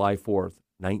on July 4th,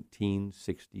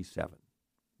 1967.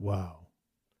 Wow.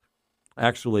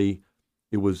 Actually,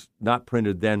 it was not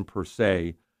printed then per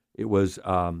se. It was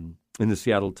in the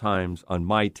Seattle Times on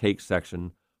My Take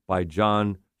section by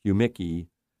John Humicki,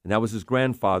 and that was his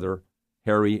grandfather,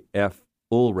 Harry F.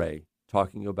 Ulray,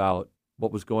 talking about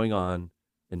what was going on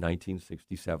in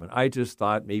 1967. I just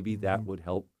thought maybe that would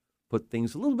help put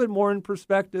things a little bit more in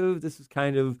perspective. This is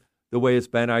kind of the way it's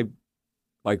been.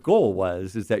 My goal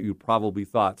is that you probably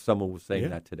thought someone was saying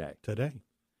that today.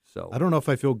 So I don't know if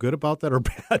I feel good about that or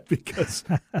bad because,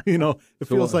 it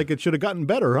feels like it should have gotten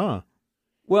better, huh?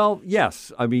 Well,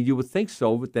 yes. I mean, you would think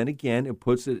so, but then again, it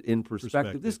puts it in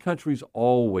perspective. This country's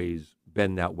always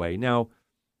been that way. Now,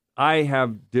 I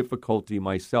have difficulty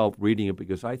myself reading it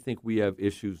because I think we have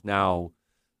issues now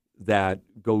that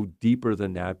go deeper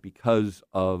than that because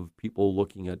of people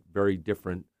looking at very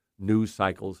different news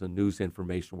cycles and news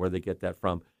information, where they get that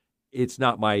from. It's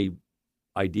not my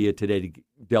idea today to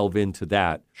delve into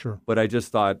that. Sure. But I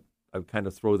just thought I'd kind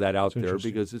of throw that out there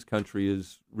because this country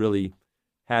has really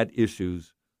had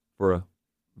issues for a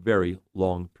very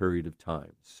long period of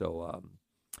time. So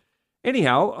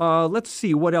anyhow, let's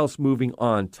see what else moving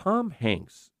on. Tom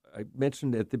Hanks, I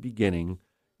mentioned at the beginning,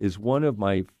 is one of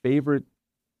my favorite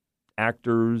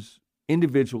actors,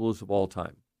 individuals of all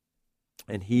time.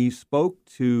 And he spoke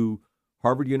to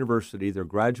Harvard University, their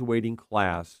graduating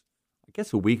class, I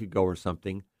guess a week ago or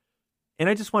something. And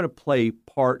I just want to play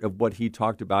part of what he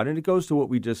talked about. And it goes to what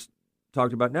we just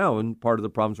talked about now and part of the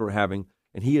problems we're having.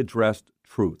 And he addressed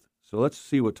truth. So let's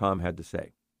see what Tom had to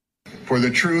say. For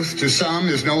the truth to some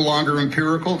is no longer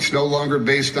empirical. It's no longer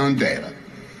based on data,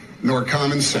 nor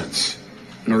common sense,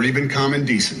 nor even common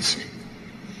decency.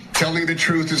 Telling the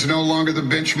truth is no longer the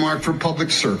benchmark for public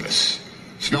service.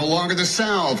 It's no longer the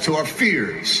salve to our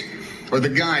fears or the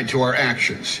guide to our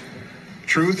actions.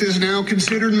 Truth is now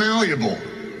considered malleable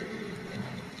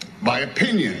by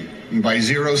opinion and by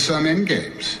zero-sum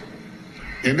endgames.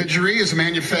 Imagery is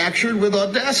manufactured with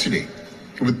audacity,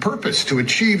 with purpose to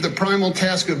achieve the primal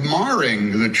task of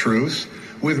marring the truth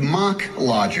with mock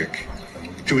logic,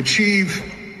 to achieve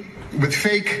with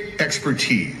fake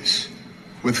expertise,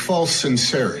 with false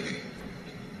sincerity,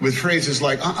 with phrases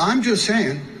like, I'm just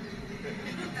saying,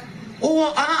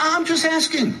 or I'm just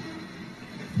asking,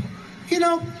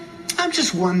 I'm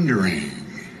just wondering.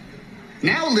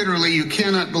 Now, literally, you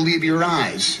cannot believe your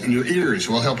eyes, and your ears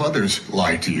will help others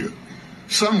lie to you.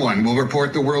 Someone will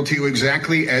report the world to you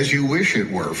exactly as you wish it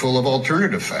were, full of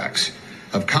alternative facts,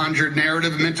 of conjured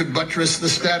narrative meant to buttress the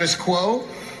status quo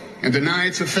and deny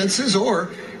its offenses, or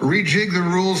rejig the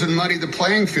rules and muddy the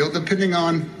playing field depending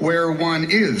on where one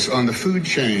is on the food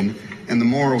chain and the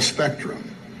moral spectrum.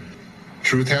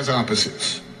 Truth has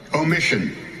opposites.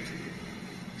 Omission.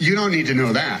 You don't need to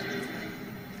know that.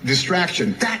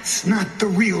 Distraction. That's not the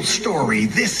real story.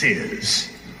 This is.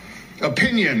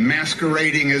 Opinion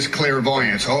masquerading as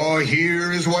clairvoyance. Oh,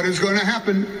 here is what is going to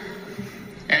happen.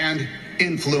 And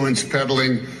influence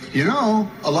peddling.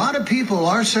 A lot of people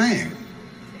are saying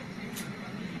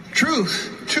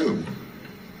truth, too,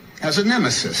 has a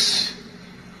nemesis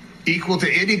equal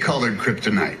to any colored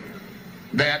kryptonite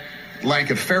that, like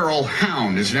a feral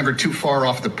hound, is never too far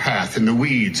off the path in the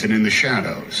weeds and in the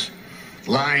shadows,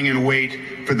 lying in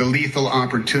wait for the lethal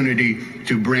opportunity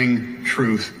to bring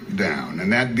truth down.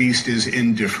 And that beast is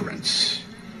indifference,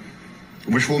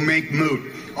 which will make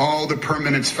moot all the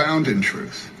permanence found in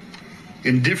truth.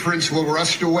 Indifference will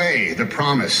rust away the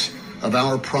promise of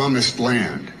our promised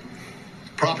land.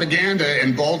 Propaganda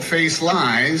and bald-faced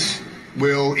lies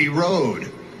will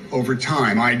erode over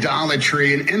time.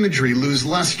 Idolatry and imagery lose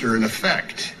luster and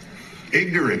effect.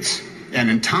 Ignorance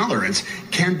and intolerance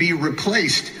can be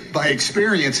replaced by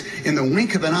experience in the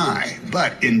wink of an eye,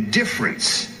 but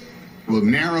indifference will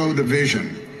narrow the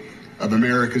vision of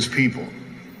America's people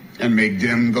and make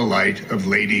dim the light of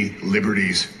Lady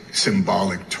Liberty's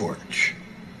symbolic torch.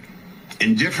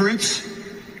 Indifference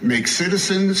makes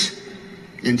citizens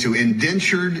into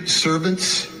indentured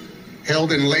servants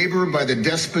held in labor by the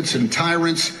despots and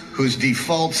tyrants whose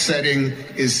default setting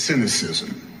is cynicism,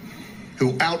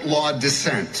 who outlaw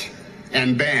dissent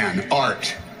and ban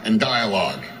art and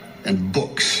dialogue and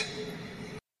books.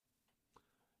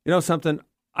 Something,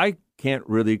 I can't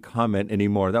really comment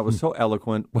anymore. That was so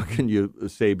eloquent. What can you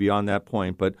say beyond that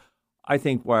point? But I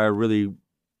think why it really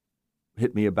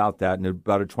hit me about that, in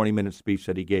about a 20-minute speech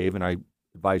that he gave, and I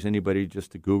advise anybody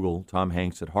just to Google Tom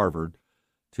Hanks at Harvard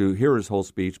to hear his whole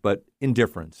speech, but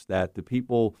indifference, that the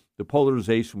people, the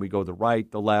polarization, we go the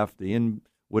right, the left,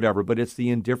 whatever, but it's the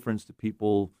indifference to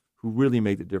people who really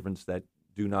make the difference that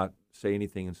do not say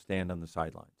anything and stand on the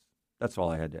sidelines. That's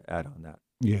all I had to add on that.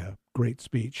 Yeah, great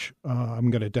speech.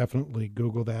 I'm going to definitely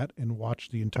Google that and watch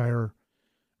the entire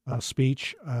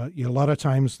speech. A lot of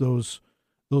times those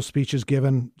speeches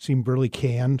given seem really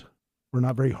canned or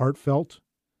not very heartfelt.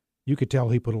 You could tell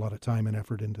he put a lot of time and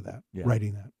effort into that,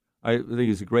 writing that. I think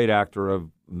he's a great actor, I've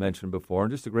mentioned before,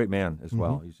 and just a great man as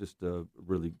well. He's just a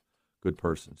really good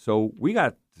person. So we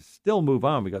got to still move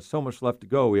on. We got so much left to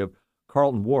go. We have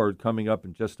Carlton Ward coming up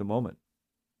in just a moment.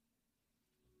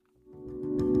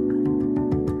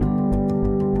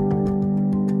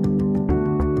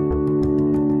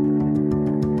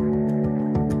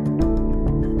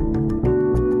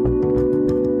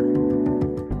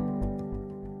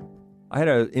 I had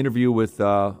an interview with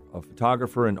a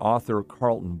photographer and author,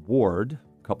 Carlton Ward,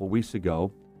 a couple weeks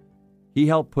ago. He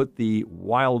helped put the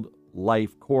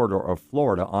wildlife corridor of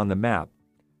Florida on the map.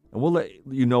 And we'll let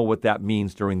you know what that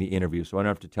means during the interview, so I don't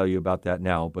have to tell you about that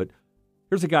now. But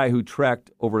here's a guy who trekked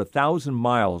over 1,000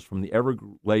 miles from the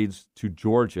Everglades to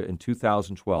Georgia in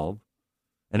 2012,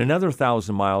 and another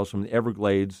 1,000 miles from the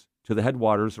Everglades to the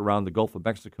headwaters around the Gulf of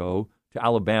Mexico to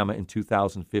Alabama in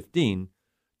 2015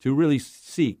 to really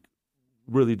seek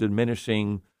really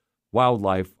diminishing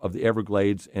wildlife of the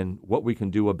Everglades and what we can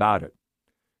do about it.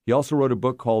 He also wrote a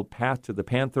book called Path to the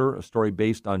Panther, a story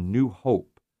based on new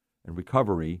hope and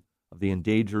recovery of the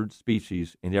endangered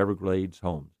species in Everglades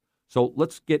homes. So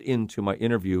let's get into my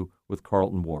interview with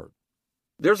Carlton Ward.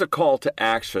 There's a call to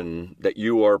action that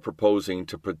you are proposing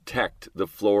to protect the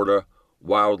Florida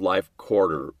Wildlife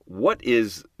Corridor. What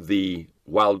is the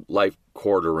Wildlife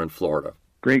Corridor in Florida?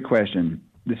 Great question.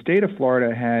 The state of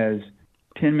Florida has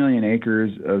 10 million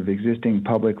acres of existing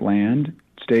public land,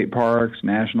 state parks,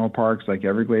 national parks like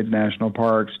Everglades National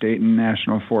Park, state and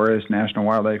national forests, national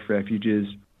wildlife refuges.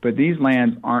 But these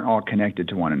lands aren't all connected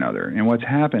to one another. And what's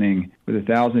happening with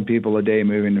 1,000 people a day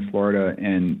moving to Florida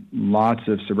and lots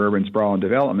of suburban sprawl and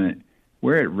development,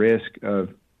 we're at risk of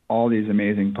all these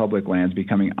amazing public lands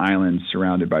becoming islands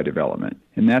surrounded by development.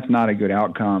 And that's not a good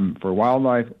outcome for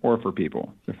wildlife or for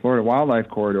people. The Florida Wildlife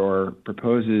Corridor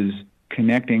proposes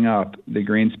connecting up the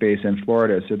green space in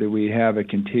Florida so that we have a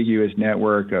contiguous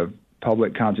network of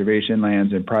public conservation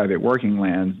lands and private working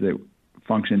lands that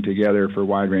function together for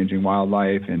wide-ranging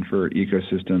wildlife and for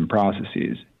ecosystem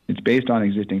processes. It's based on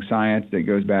existing science that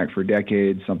goes back for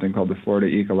decades, something called the Florida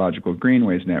Ecological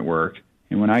Greenways Network.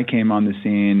 And when I came on the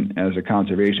scene as a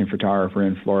conservation photographer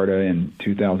in Florida in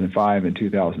 2005 and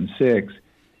 2006,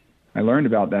 I learned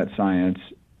about that science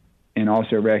and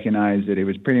also recognized that it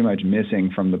was pretty much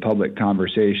missing from the public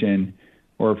conversation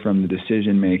or from the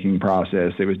decision-making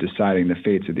process that was deciding the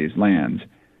fates of these lands.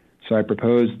 So I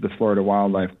proposed the Florida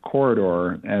Wildlife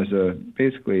Corridor as a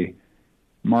basically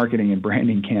marketing and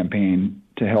branding campaign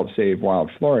to help save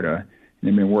wild Florida, and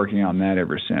I've been working on that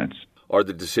ever since. Are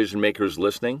the decision makers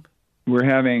listening? We're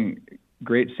having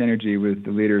great synergy with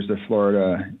the leaders of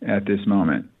Florida at this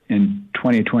moment. In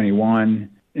 2021,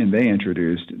 and they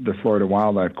introduced the Florida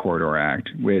Wildlife Corridor Act,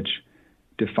 which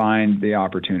defined the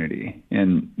opportunity.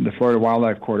 And the Florida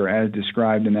Wildlife Corridor, as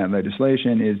described in that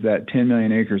legislation, is that 10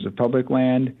 million acres of public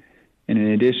land and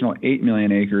an additional 8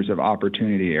 million acres of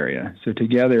opportunity area. So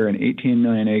together, an 18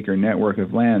 million acre network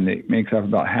of land that makes up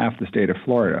about half the state of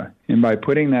Florida. And by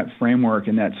putting that framework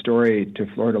and that story to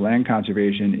Florida land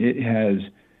conservation, it has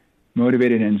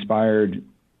motivated and inspired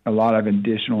a lot of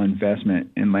additional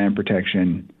investment in land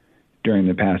protection during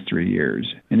the past 3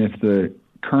 years. And if the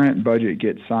current budget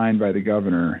gets signed by the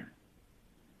governor,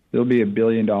 there'll be $1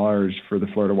 billion for the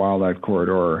Florida Wildlife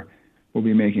Corridor. We'll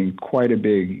be making quite a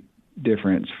big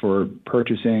difference for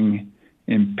purchasing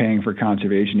and paying for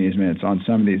conservation easements on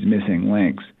some of these missing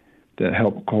links that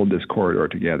help hold this corridor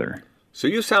together. So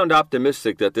you sound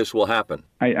optimistic that this will happen.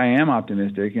 I am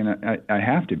optimistic, and I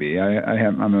have to be.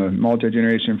 I'm a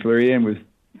multi-generation Floridian with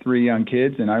 3 young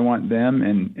kids, and I want them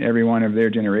and everyone of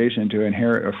their generation to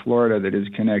inherit a Florida that is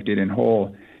connected and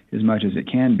whole as much as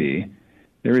it can be.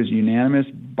 There is unanimous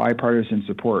bipartisan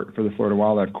support for the Florida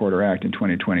Wildlife Corridor Act in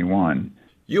 2021.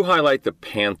 You highlight the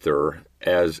panther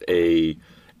as a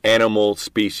animal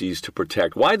species to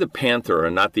protect. Why the panther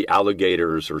and not the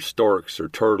alligators or storks or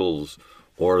turtles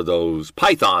or those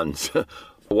pythons?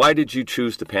 Why did you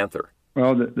choose the panther?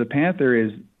 Well, the panther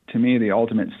is, to me, the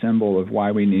ultimate symbol of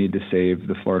why we need to save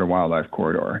the Florida Wildlife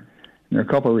Corridor. And there are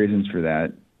a couple of reasons for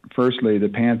that. Firstly, the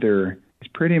panther is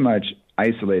pretty much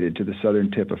isolated to the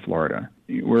southern tip of Florida.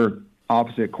 We're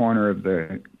opposite corner of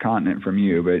the continent from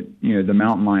you, but the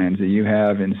mountain lions that you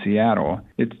have in Seattle,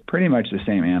 it's pretty much the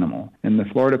same animal. And the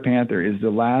Florida panther is the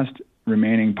last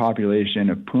remaining population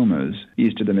of pumas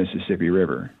east of the Mississippi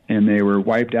River. And they were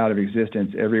wiped out of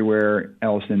existence everywhere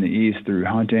else in the east through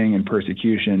hunting and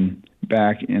persecution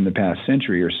back in the past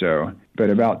century or so. But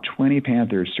about 20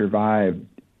 panthers survived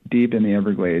deep in the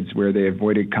Everglades where they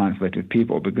avoided conflict with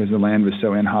people because the land was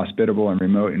so inhospitable and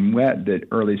remote and wet that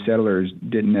early settlers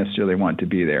didn't necessarily want to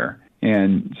be there.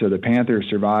 And so the panther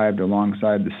survived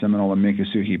alongside the Seminole and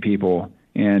Miccosukee people.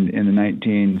 And in the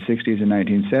 1960s and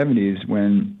 1970s,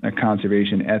 when a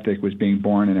conservation ethic was being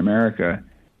born in America,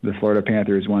 the Florida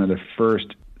panther is one of the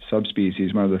first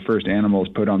subspecies, one of the first animals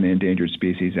put on the Endangered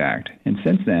Species Act. And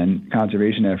since then,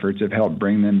 conservation efforts have helped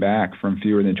bring them back from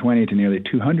fewer than 20 to nearly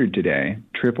 200 today,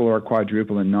 triple or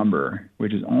quadruple in number,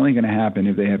 which is only going to happen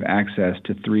if they have access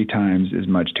to 3 times as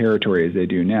much territory as they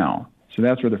do now. So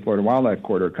that's where the Florida Wildlife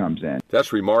Corridor comes in.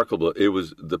 That's remarkable.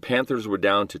 The Panthers were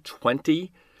down to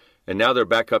 20, and now they're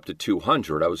back up to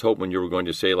 200. I was hoping you were going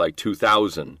to say like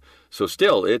 2,000. So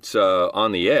still, it's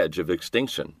on the edge of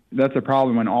extinction. That's a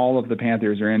problem when all of the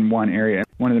panthers are in one area.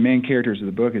 One of the main characters of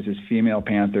the book is this female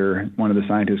panther, one of the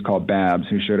scientists called Babs,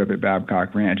 who showed up at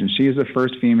Babcock Ranch. And she is the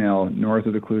first female north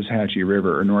of the Caloosahatchee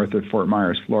River, or north of Fort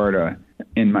Myers, Florida,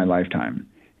 in my lifetime.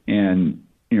 And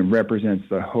represents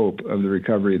the hope of the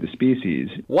recovery of the species.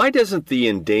 Why doesn't the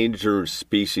Endangered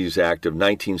Species Act of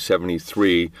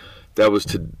 1973, that was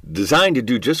designed to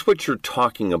do just what you're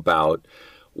talking about,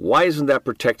 why isn't that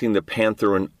protecting the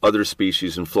panther and other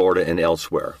species in Florida and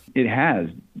elsewhere? It has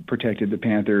protected the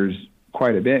panthers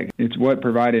quite a bit. It's what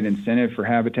provided incentive for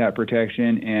habitat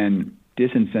protection and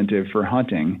disincentive for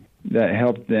hunting that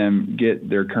helped them get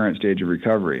their current stage of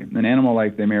recovery. An animal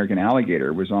like the American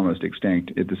alligator was almost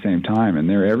extinct at the same time, and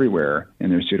they're everywhere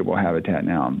in their suitable habitat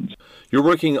now. You're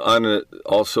working on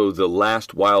also the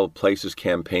Last Wild Places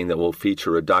campaign that will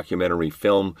feature a documentary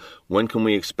film. When can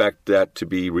we expect that to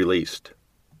be released?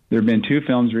 There have been 2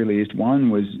 films released.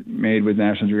 One was made with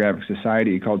National Geographic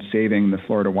Society called Saving the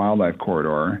Florida Wildlife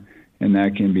Corridor, and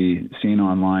that can be seen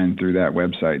online through that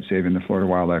website,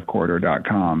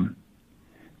 savingthefloridawildlifecorridor.com.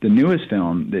 The newest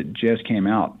film that just came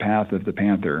out, Path of the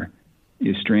Panther,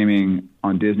 is streaming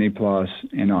on Disney Plus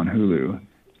and on Hulu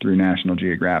through National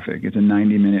Geographic. It's a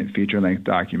 90-minute feature-length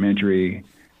documentary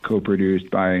co-produced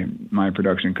by my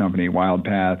production company, Wild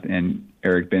Path, and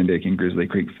Eric Bendick and Grizzly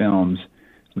Creek Films.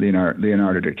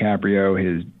 Leonardo DiCaprio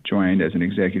has joined as an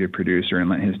executive producer and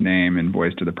lent his name and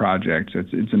voice to the project. So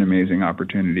it's an amazing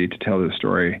opportunity to tell the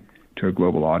story to a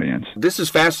global audience. This is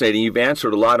fascinating. You've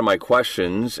answered a lot of my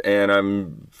questions, and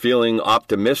I'm feeling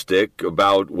optimistic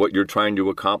about what you're trying to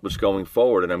accomplish going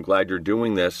forward, and I'm glad you're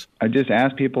doing this. I just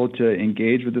ask people to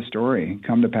engage with the story.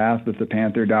 Come to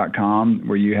pathwiththepanther.com,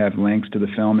 where you have links to the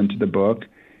film and to the book,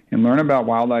 and learn about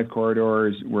wildlife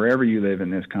corridors wherever you live in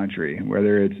this country,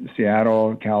 whether it's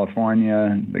Seattle,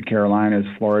 California, the Carolinas,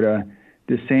 Florida.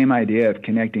 This same idea of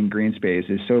connecting green space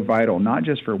is so vital, not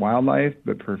just for wildlife,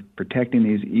 but for protecting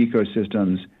these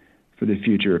ecosystems for the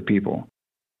future of people.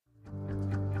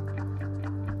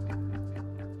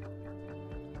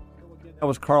 That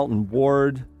was Carlton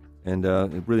Ward, and I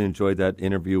really enjoyed that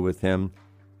interview with him.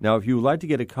 Now, if you would like to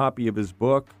get a copy of his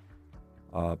book,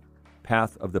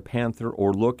 Path of the Panther,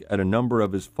 or look at a number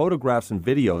of his photographs and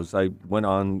videos, I went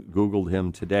on, Googled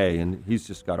him today, and he's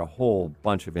just got a whole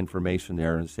bunch of information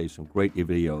there and say some great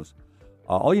videos.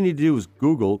 All you need to do is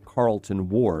Google Carlton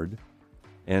Ward,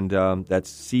 and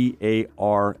that's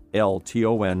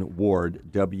Carlton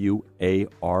Ward,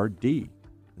 W-A-R-D.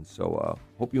 And so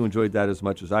hope you enjoyed that as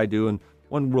much as I do. And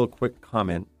one real quick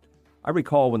comment. I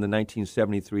recall when the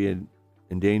 1973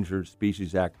 Endangered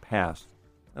Species Act passed,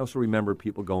 I also remember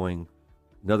people going,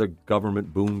 another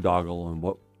government boondoggle and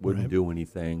what wouldn't do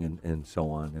anything and so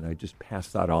on. And I just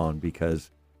passed that on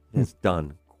because it's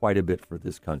done quite a bit for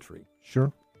this country.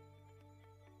 Sure.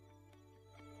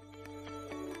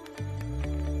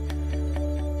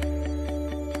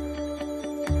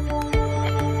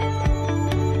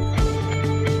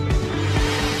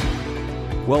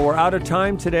 Well, we're out of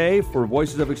time today for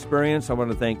Voices of Experience. I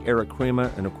want to thank Eric Crema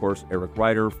and, of course, Eric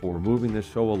Ryder for moving this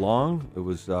show along. It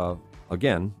was,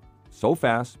 again, so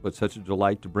fast, but such a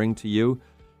delight to bring to you.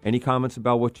 Any comments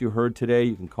about what you heard today,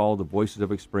 you can call the Voices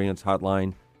of Experience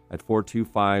hotline at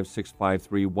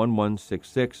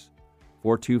 425-653-1166,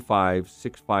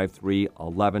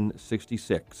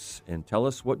 425-653-1166, and tell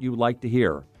us what you'd like to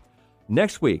hear.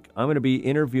 Next week, I'm going to be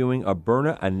interviewing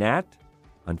Aberna Anat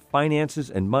on finances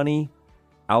and money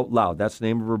out loud. That's the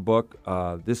name of her book,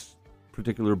 this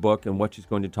particular book, and what she's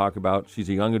going to talk about. She's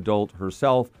a young adult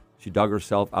herself. She dug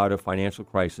herself out of financial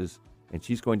crisis, and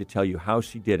she's going to tell you how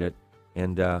she did it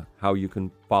and how you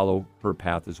can follow her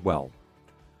path as well.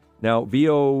 Now,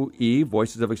 VOE,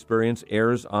 Voices of Experience,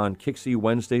 airs on Kixie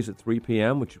Wednesdays at 3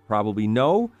 p.m., which you probably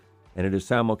know, and it is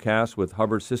simulcast with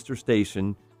Hubbard's sister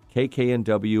station,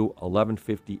 KKNW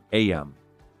 1150 AM.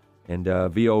 And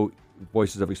VOE,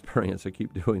 Voices of Experience, I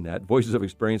keep doing that. Voices of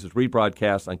Experience is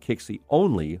rebroadcast on Kixie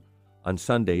only on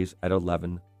Sundays at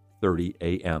 11:30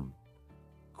 a.m.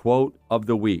 Quote of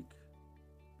the week: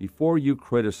 before you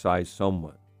criticize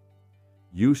someone,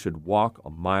 you should walk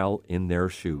a mile in their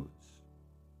shoes.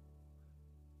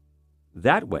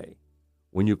 That way,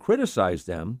 when you criticize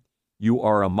them, you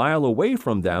are a mile away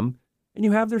from them and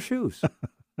you have their shoes.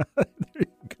 There you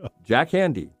go. Jack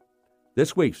Handy.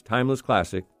 This week's Timeless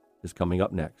Classic is coming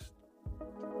up next.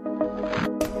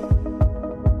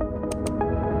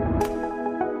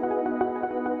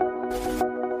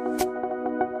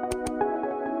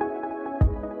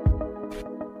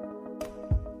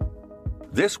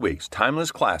 This week's Timeless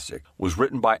Classic was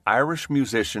written by Irish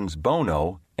musicians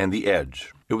Bono and The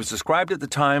Edge. It was described at the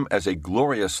time as a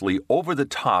gloriously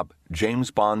over-the-top James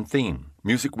Bond theme.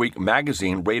 Music Week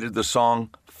magazine rated the song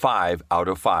 5 out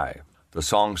of 5. The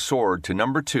song soared to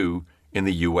number 2 in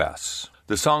the U.S.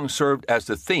 The song served as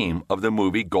the theme of the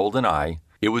movie GoldenEye.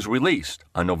 It was released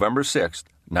on November 6,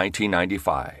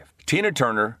 1995. Tina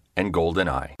Turner and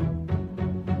GoldenEye.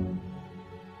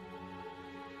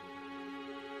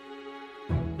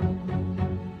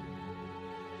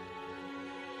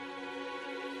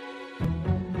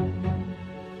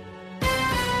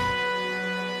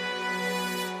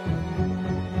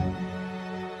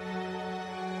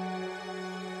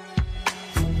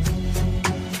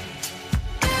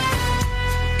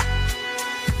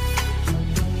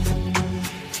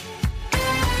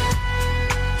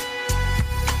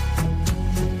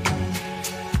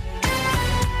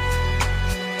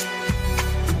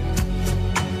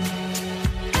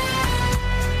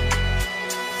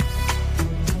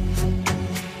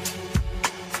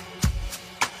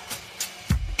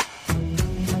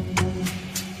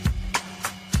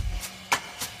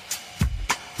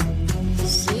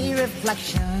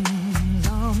 Reflections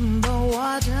on the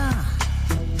water,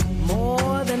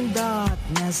 more than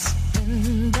darkness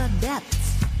in the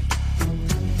depths.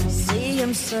 See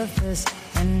him surface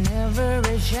in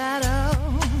every shadow.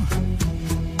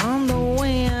 On the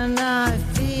wind I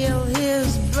feel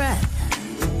his breath.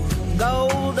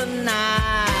 Golden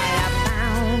eye, I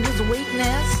found his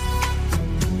weakness.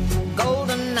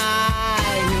 Golden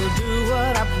eye, he'll do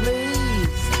what I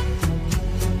please.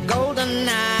 Golden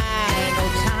eye,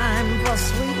 for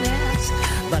sweetness,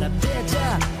 but a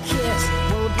bitter kiss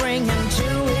will bring him to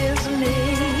his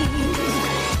knees.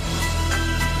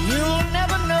 You'll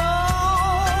never know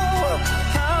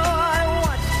how I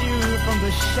watched you from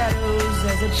the shadows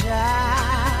as a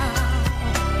child.